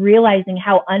just realizing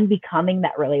how unbecoming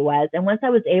that really was. And once I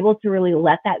was able to really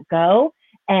let that go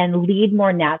and lead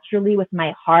more naturally with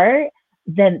my heart,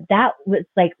 then that was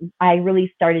like, I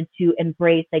really started to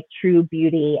embrace like true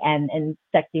beauty and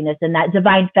sexiness, and that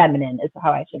divine feminine is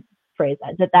how I should phrase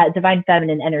that divine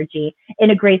feminine energy in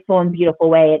a graceful and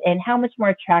beautiful way, and how much more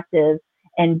attractive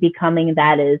and becoming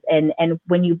that is. And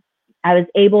when I was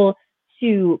able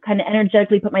to kind of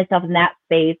energetically put myself in that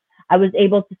space, I was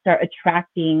able to start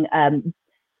attracting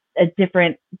a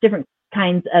different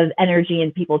kinds of energy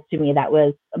and people to me that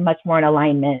was much more in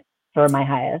alignment for my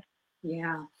highest.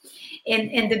 Yeah.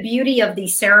 And the beauty of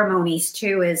these ceremonies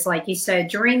too is, like you said,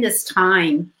 during this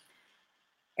time,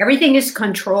 everything is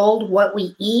controlled, what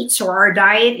we eat. So our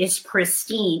diet is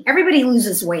pristine. Everybody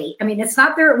loses weight. I mean, it's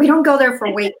not there. We don't go there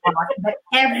for weight loss, but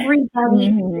everybody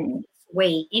loses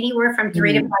weight, anywhere from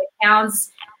 3 to 5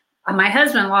 pounds. My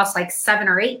husband lost like 7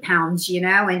 or 8 pounds, you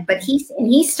know, but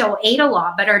he still ate a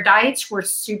lot, but our diets were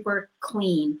super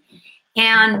clean.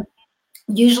 And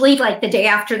usually like the day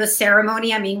after the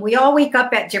ceremony, I mean, we all wake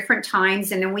up at different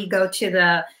times, and then we go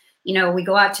to we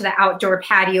go out to the outdoor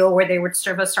patio where they would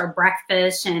serve us our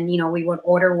breakfast, and, you know, we would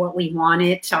order what we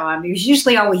wanted. It was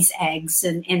usually always eggs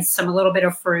and a little bit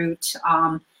of fruit.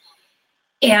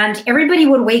 And everybody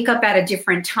would wake up at a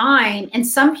different time. And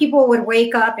some people would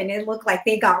wake up and it looked like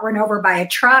they got run over by a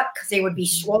truck because they would be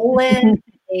swollen,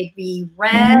 they'd be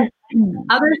red.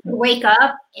 Others would wake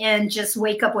up and just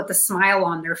wake up with a smile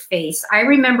on their face. I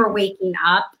remember waking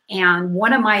up, and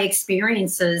one of my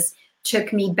experiences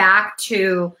took me back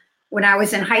to when I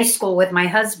was in high school with my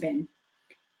husband.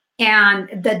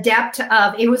 And the depth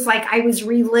of it was like I was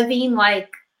reliving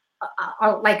like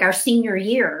our senior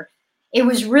year. It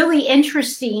was really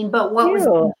interesting, but what was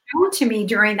shown to me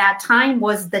during that time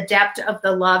was the depth of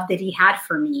the love that he had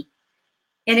for me.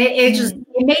 And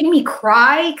it made me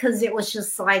cry, because it was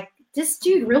just like, this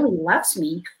dude really loves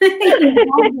me.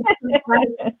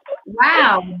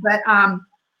 Wow. But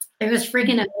it was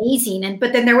freaking amazing.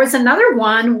 But then there was another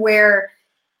one where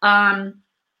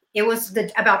it was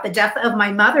about the death of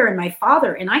my mother and my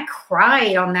father. And I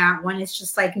cried on that one. It's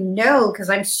just like, no, because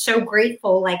I'm so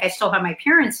grateful. Like, I still have my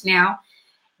parents now.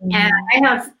 And I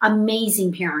have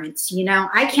amazing parents. You know,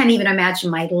 I can't even imagine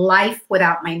my life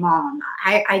without my mom.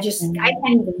 I can't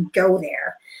even go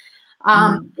there.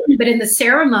 But in the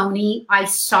ceremony, I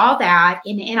saw that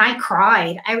and I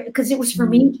cried because it was for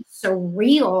me so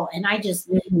real. And I just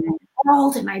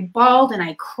bawled and I bawled and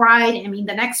I cried. I mean,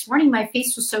 the next morning, my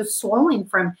face was so swollen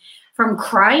from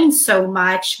crying so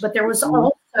much. But there was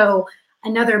also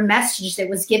another message that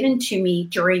was given to me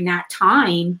during that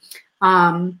time.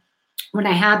 When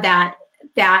I had that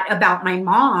about my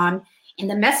mom, and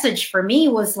the message for me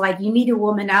was like, you need to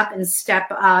woman up and step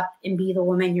up and be the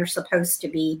woman you're supposed to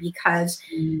be, because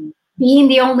being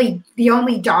the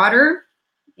only daughter,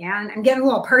 yeah, and I'm getting a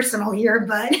little personal here,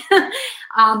 but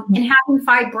and having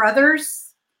 5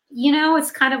 brothers, you know,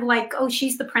 it's kind of like, oh,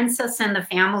 she's the princess in the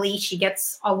family. She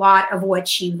gets a lot of what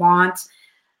she wants.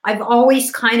 I've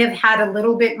always kind of had a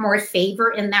little bit more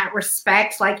favor in that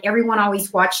respect. Like, everyone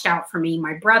always watched out for me.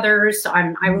 My brothers,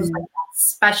 I was like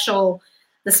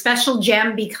the special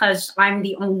gem because I'm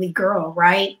the only girl,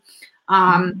 right?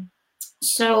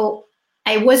 So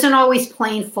I wasn't always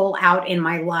playing full out in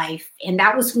my life. And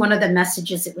that was one of the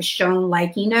messages that was shown,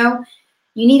 like, you know,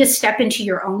 you need to step into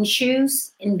your own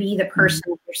shoes and be the person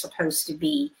you're supposed to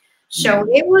be. So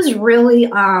it was really,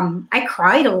 I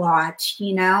cried a lot,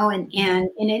 you know, and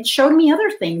it showed me other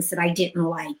things that I didn't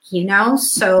like, you know.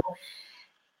 So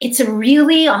it's a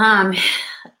really,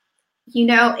 you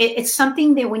know, it's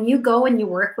something that when you go and you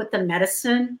work with the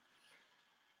medicine,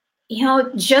 you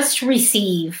know, just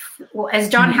receive. Well, as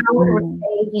John Howard would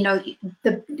say, you know,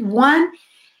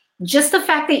 just the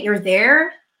fact that you're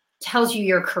there tells you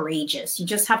you're courageous. You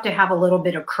just have to have a little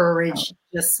bit of courage,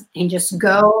 just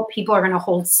go. People are going to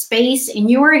hold space, and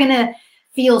you are going to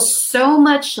feel so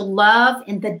much love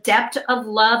and the depth of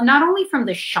love, not only from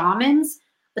the shamans,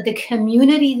 but the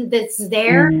community that's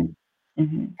there.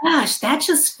 Gosh, that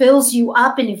just fills you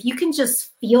up. And if you can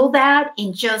just feel that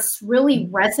and just really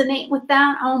resonate with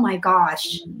that, oh my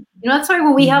gosh. You know, that's why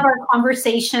when we have our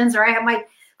conversations, or I have my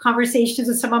conversations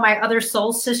with some of my other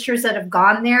soul sisters that have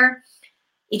gone there,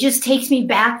 it just takes me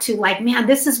back to like, man,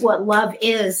 this is what love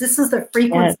is. This is the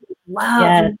frequency of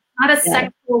love. It's not a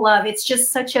sexual love. It's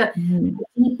just such a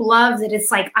deep love that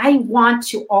it's like, I want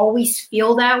to always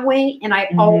feel that way. And I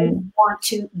always want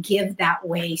to give that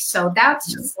way. So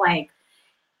that's just like,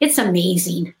 it's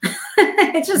amazing.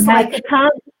 It's just like to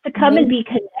come and be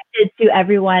connected to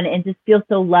everyone and just feel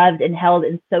so loved and held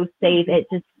and so safe. It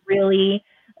just really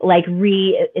like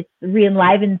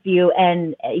re-enlivens you.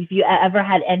 And if you ever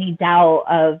had any doubt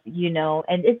of, you know,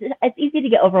 and it's easy to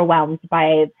get overwhelmed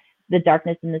by the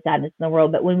darkness and the sadness in the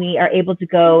world, but when we are able to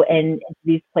go into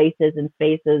these places and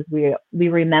spaces, we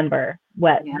remember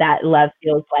what that love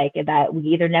feels like, and that we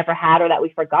either never had or that we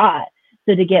forgot.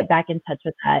 So to get back in touch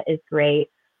with that is great.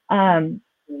 One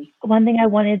thing I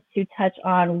wanted to touch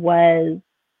on was,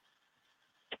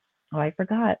 I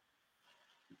forgot.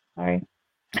 Sorry.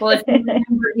 Well, if you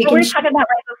remember, we were talking about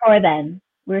right before then.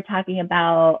 We were talking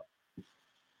about.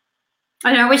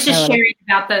 I was just sharing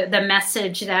about the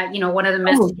message that, you know, one of the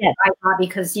messages I got,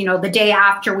 because, you know, the day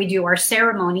after we do our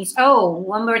ceremonies.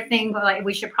 One more thing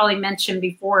we should probably mention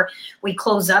before we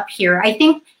close up here. I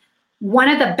think one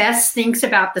of the best things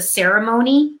about the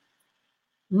ceremony,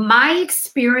 my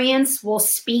experience will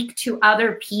speak to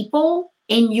other people,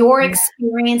 and your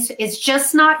experience is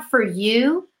just not for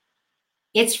you.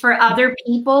 It's for other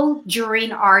people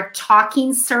during our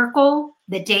talking circle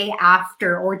the day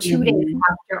after, or 2 days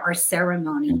after our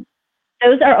ceremony.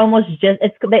 Those are almost just,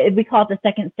 we call it the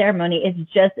second ceremony. It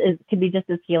can be just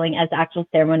as healing as the actual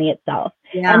ceremony itself.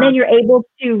 Yeah. And then you're able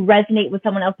to resonate with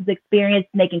someone else's experience,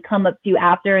 and they can come up to you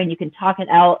after, and you can talk it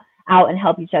out and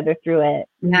help each other through it.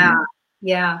 Yeah.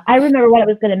 Yeah. I remember what I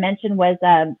was going to mention was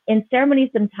in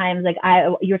ceremonies sometimes, like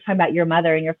you were talking about your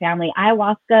mother and your family,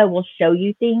 ayahuasca will show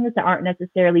you things that aren't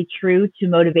necessarily true to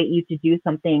motivate you to do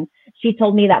something. She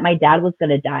told me that my dad was going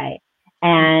to die,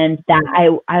 and that I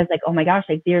was like, oh my gosh,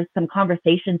 like there's some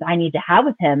conversations I need to have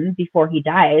with him before he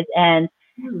dies. And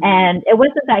it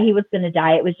wasn't that he was going to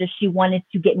die. It was just she wanted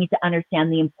to get me to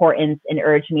understand the importance and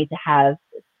urge me to have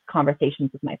conversations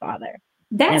with my father.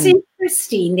 That's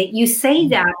interesting that you say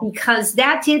that, because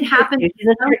that did happen. She's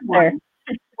a trickster.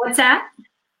 What's that?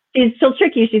 She'll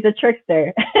trick you. She's a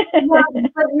trickster.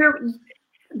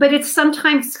 But it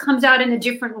sometimes comes out in a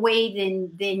different way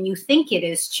than you think it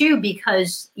is too,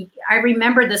 because I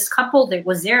remember this couple that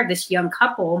was there, this young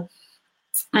couple,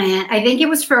 and I think it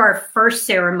was for our first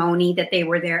ceremony that they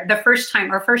were there, the first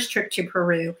time, our first trip to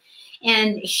Peru.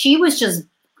 And she was just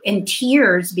in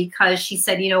tears because she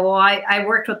said, you know, well, I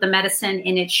worked with the medicine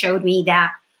and it showed me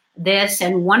that this,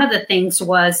 and one of the things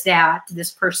was that this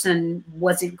person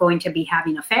wasn't going to be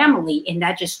having a family, and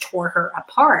that just tore her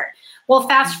apart. Well,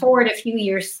 fast forward a few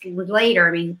years later,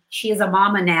 I mean, she is a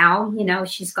mama now, you know,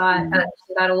 she's got a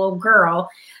little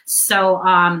girl. So,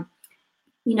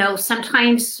 you know,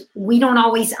 sometimes we don't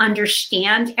always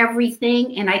understand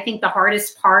everything. And I think the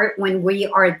hardest part when we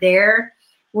are there,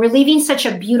 we're leaving such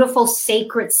a beautiful,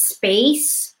 sacred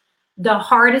space. The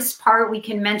hardest part, we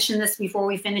can mention this before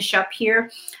we finish up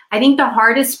here. I think the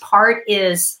hardest part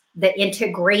is the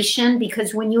integration,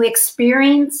 because when you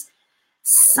experience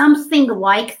something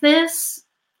like this,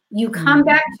 you come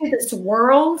back to this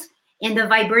world, and the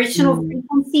vibrational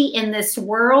frequency in this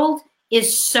world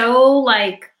is so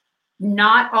like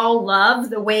not all love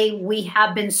the way we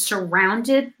have been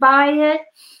surrounded by it.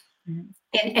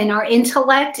 And our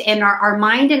intellect and our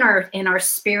mind and our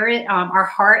spirit, our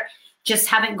heart just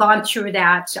haven't gone through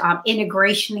that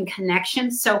integration and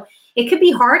connection. So it could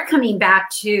be hard coming back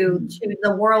to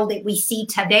the world that we see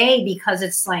today, because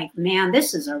it's like, man,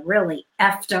 this is a really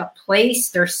effed up place.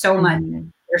 There's so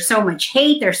much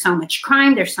hate. There's so much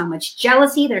crime. There's so much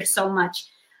jealousy. There's so much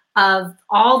of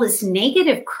all this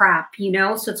negative crap, you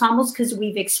know? So it's almost because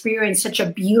we've experienced such a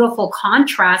beautiful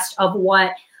contrast of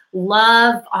what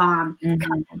love,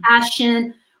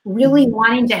 compassion, really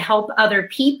wanting to help other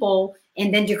people,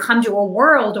 and then to come to a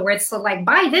world where it's like,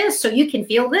 buy this so you can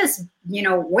feel this,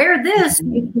 wear this,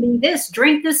 you can do this,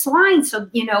 drink this wine. So,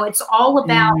 it's all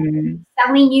about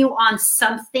selling you on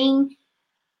something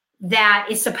that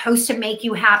is supposed to make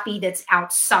you happy that's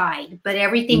outside, but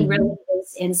everything really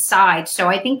is inside. So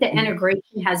I think the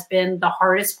integration has been the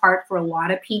hardest part for a lot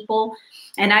of people.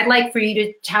 And I'd like for you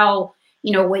to tell,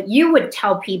 what you would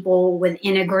tell people with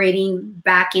integrating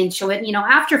back into it,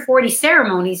 after 40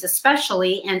 ceremonies,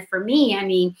 especially. And for me, I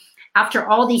mean, after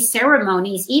all these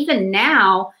ceremonies, even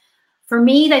now, for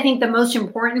me, I think the most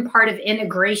important part of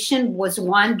integration was,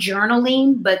 one,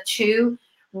 journaling, but two,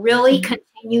 really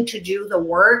continue to do the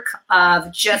work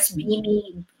of just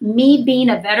me being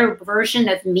a better version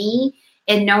of me,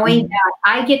 and knowing that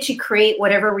I get to create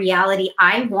whatever reality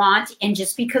I want. And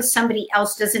just because somebody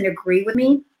else doesn't agree with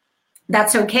me,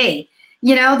 that's okay.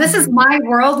 This is my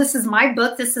world. This is my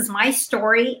book. This is my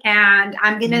story. And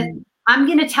I'm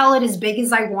going to tell it as big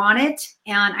as I want it.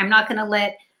 And I'm not going to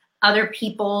let other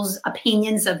people's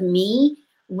opinions of me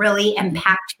really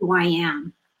impact who I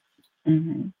am.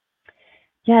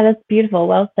 Yeah, that's beautiful.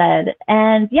 Well said.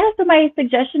 And yeah, so my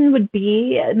suggestion would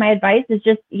be, my advice is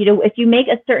just, if you make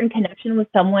a certain connection with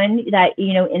someone that,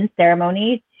 in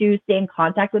ceremony, to stay in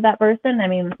contact with that person. I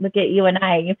mean, look at you and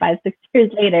I, 5, 6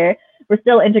 years later, we're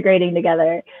still integrating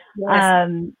together. Yes.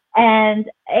 And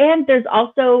there's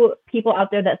also people out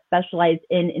there that specialize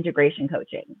in integration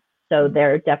coaching. So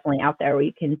they're definitely out there where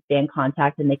you can stay in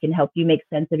contact, and they can help you make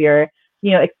sense of your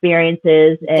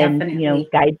experiences, and, Definitely.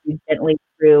 guide you gently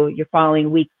through your following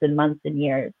weeks and months and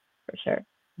years, for sure.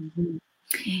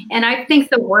 And I think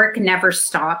the work never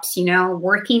stops,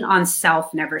 working on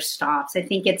self never stops. I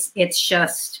think it's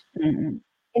just,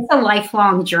 it's a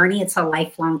lifelong journey. It's a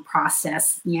lifelong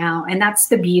process, and that's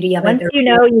the beauty of it. Once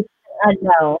you can't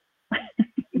unknow.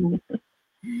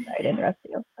 Sorry to interrupt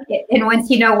you. And once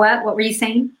you know what were you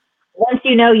saying? Once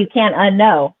you can't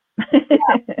unknow. Yeah.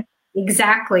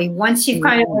 Exactly. Once you've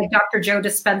kind of, like Dr. Joe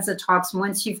Dispenza talks,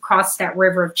 once you've crossed that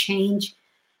river of change,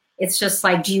 it's just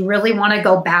like, do you really want to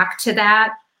go back to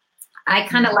that? I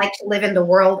kind of like to live in the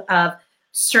world of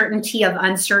certainty of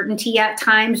uncertainty at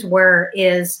times, where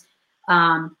is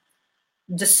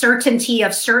the certainty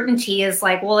of certainty is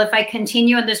like, well, if I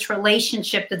continue in this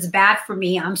relationship that's bad for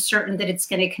me, I'm certain that it's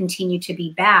going to continue to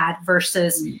be bad,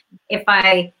 versus if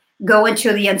I go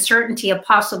into the uncertainty of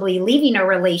possibly leaving a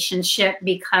relationship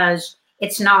because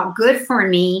it's not good for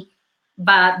me,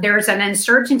 but there's an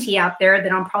uncertainty out there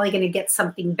that I'm probably going to get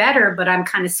something better, but I'm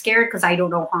kind of scared because I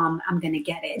don't know how I'm going to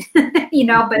get it,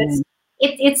 but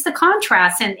it's the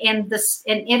contrast, and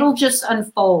it'll just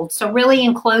unfold. So really,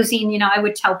 in closing, I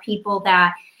would tell people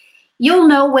that you'll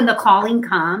know when the calling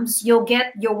comes. You'll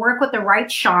work with the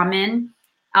right shaman.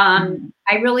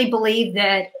 I really believe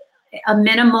that a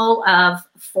minimal of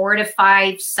 4 to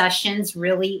 5 sessions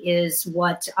really is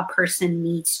what a person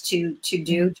needs to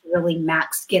do to really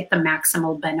get the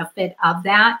maximal benefit of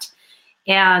that,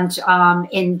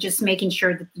 and just making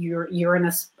sure that you're in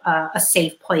a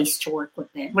safe place to work with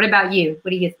it. What about you?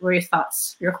 What are your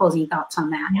thoughts? Your closing thoughts on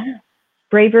that? Yeah.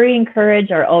 Bravery and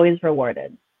courage are always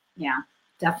rewarded. Yeah,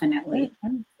 definitely.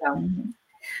 So.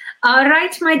 All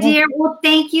right, my dear. Well,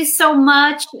 thank you so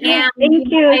much. And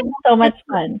thank you. It's so much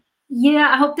fun. Yeah,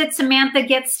 I hope that Samantha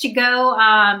gets to go.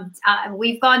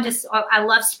 We've gone I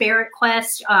love Spirit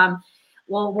Quest. I'll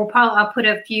put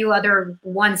a few other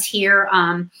ones here.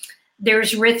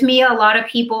 There's Rhythmia. A lot of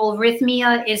people,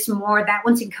 Rhythmia is more, that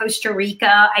one's in Costa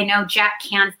Rica. I know Jack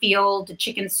Canfield, the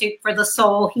Chicken Soup for the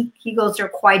Soul, he goes there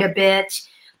quite a bit.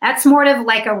 That's more of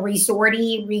like a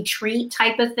resorty retreat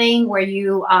type of thing, where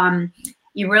you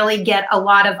really get a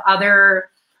lot of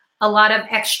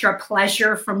extra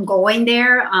pleasure from going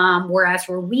there. Whereas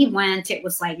where we went, it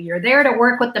was like, you're there to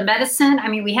work with the medicine. I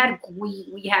mean, we had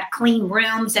clean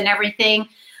rooms and everything,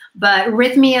 but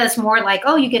Rhythmia is more like,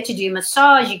 oh, you get to do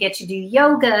massage, you get to do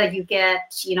yoga, you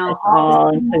get, all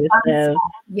inclusive.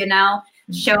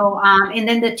 So, and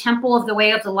then the Temple of the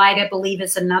Way of the Light, I believe,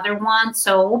 is another one.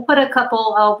 So we'll put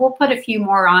a few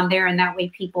more on there, and that way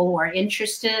people who are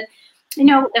interested,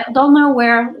 they'll know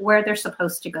where they're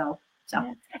supposed to go.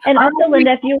 So, and also,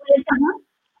 Linda, if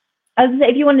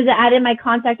you wanted to add in my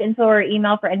contact info or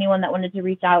email for anyone that wanted to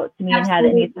reach out to me and had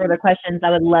any further questions, I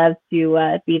would love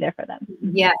to be there for them.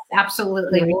 Yes,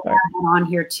 absolutely. We'll have them on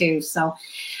here too. So,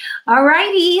 all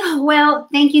righty. Well,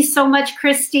 thank you so much,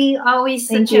 Christy. Always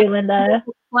thank you, Linda.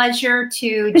 Pleasure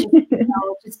to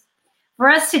just for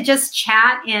us to just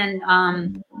chat and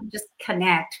just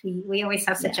connect. We always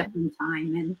have such a fun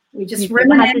time, and we just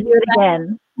really have to do it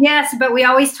again. Yes, but we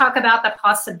always talk about the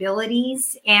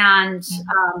possibilities, and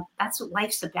that's what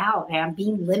life's about, and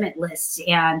being limitless,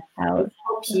 and it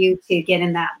helps you to get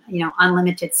in that,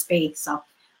 unlimited space. So,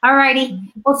 all righty.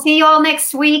 We'll see you all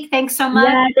next week. Thanks so much.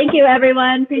 Yeah, thank you,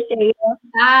 everyone. Appreciate you.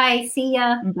 Bye. See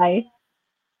ya. Bye.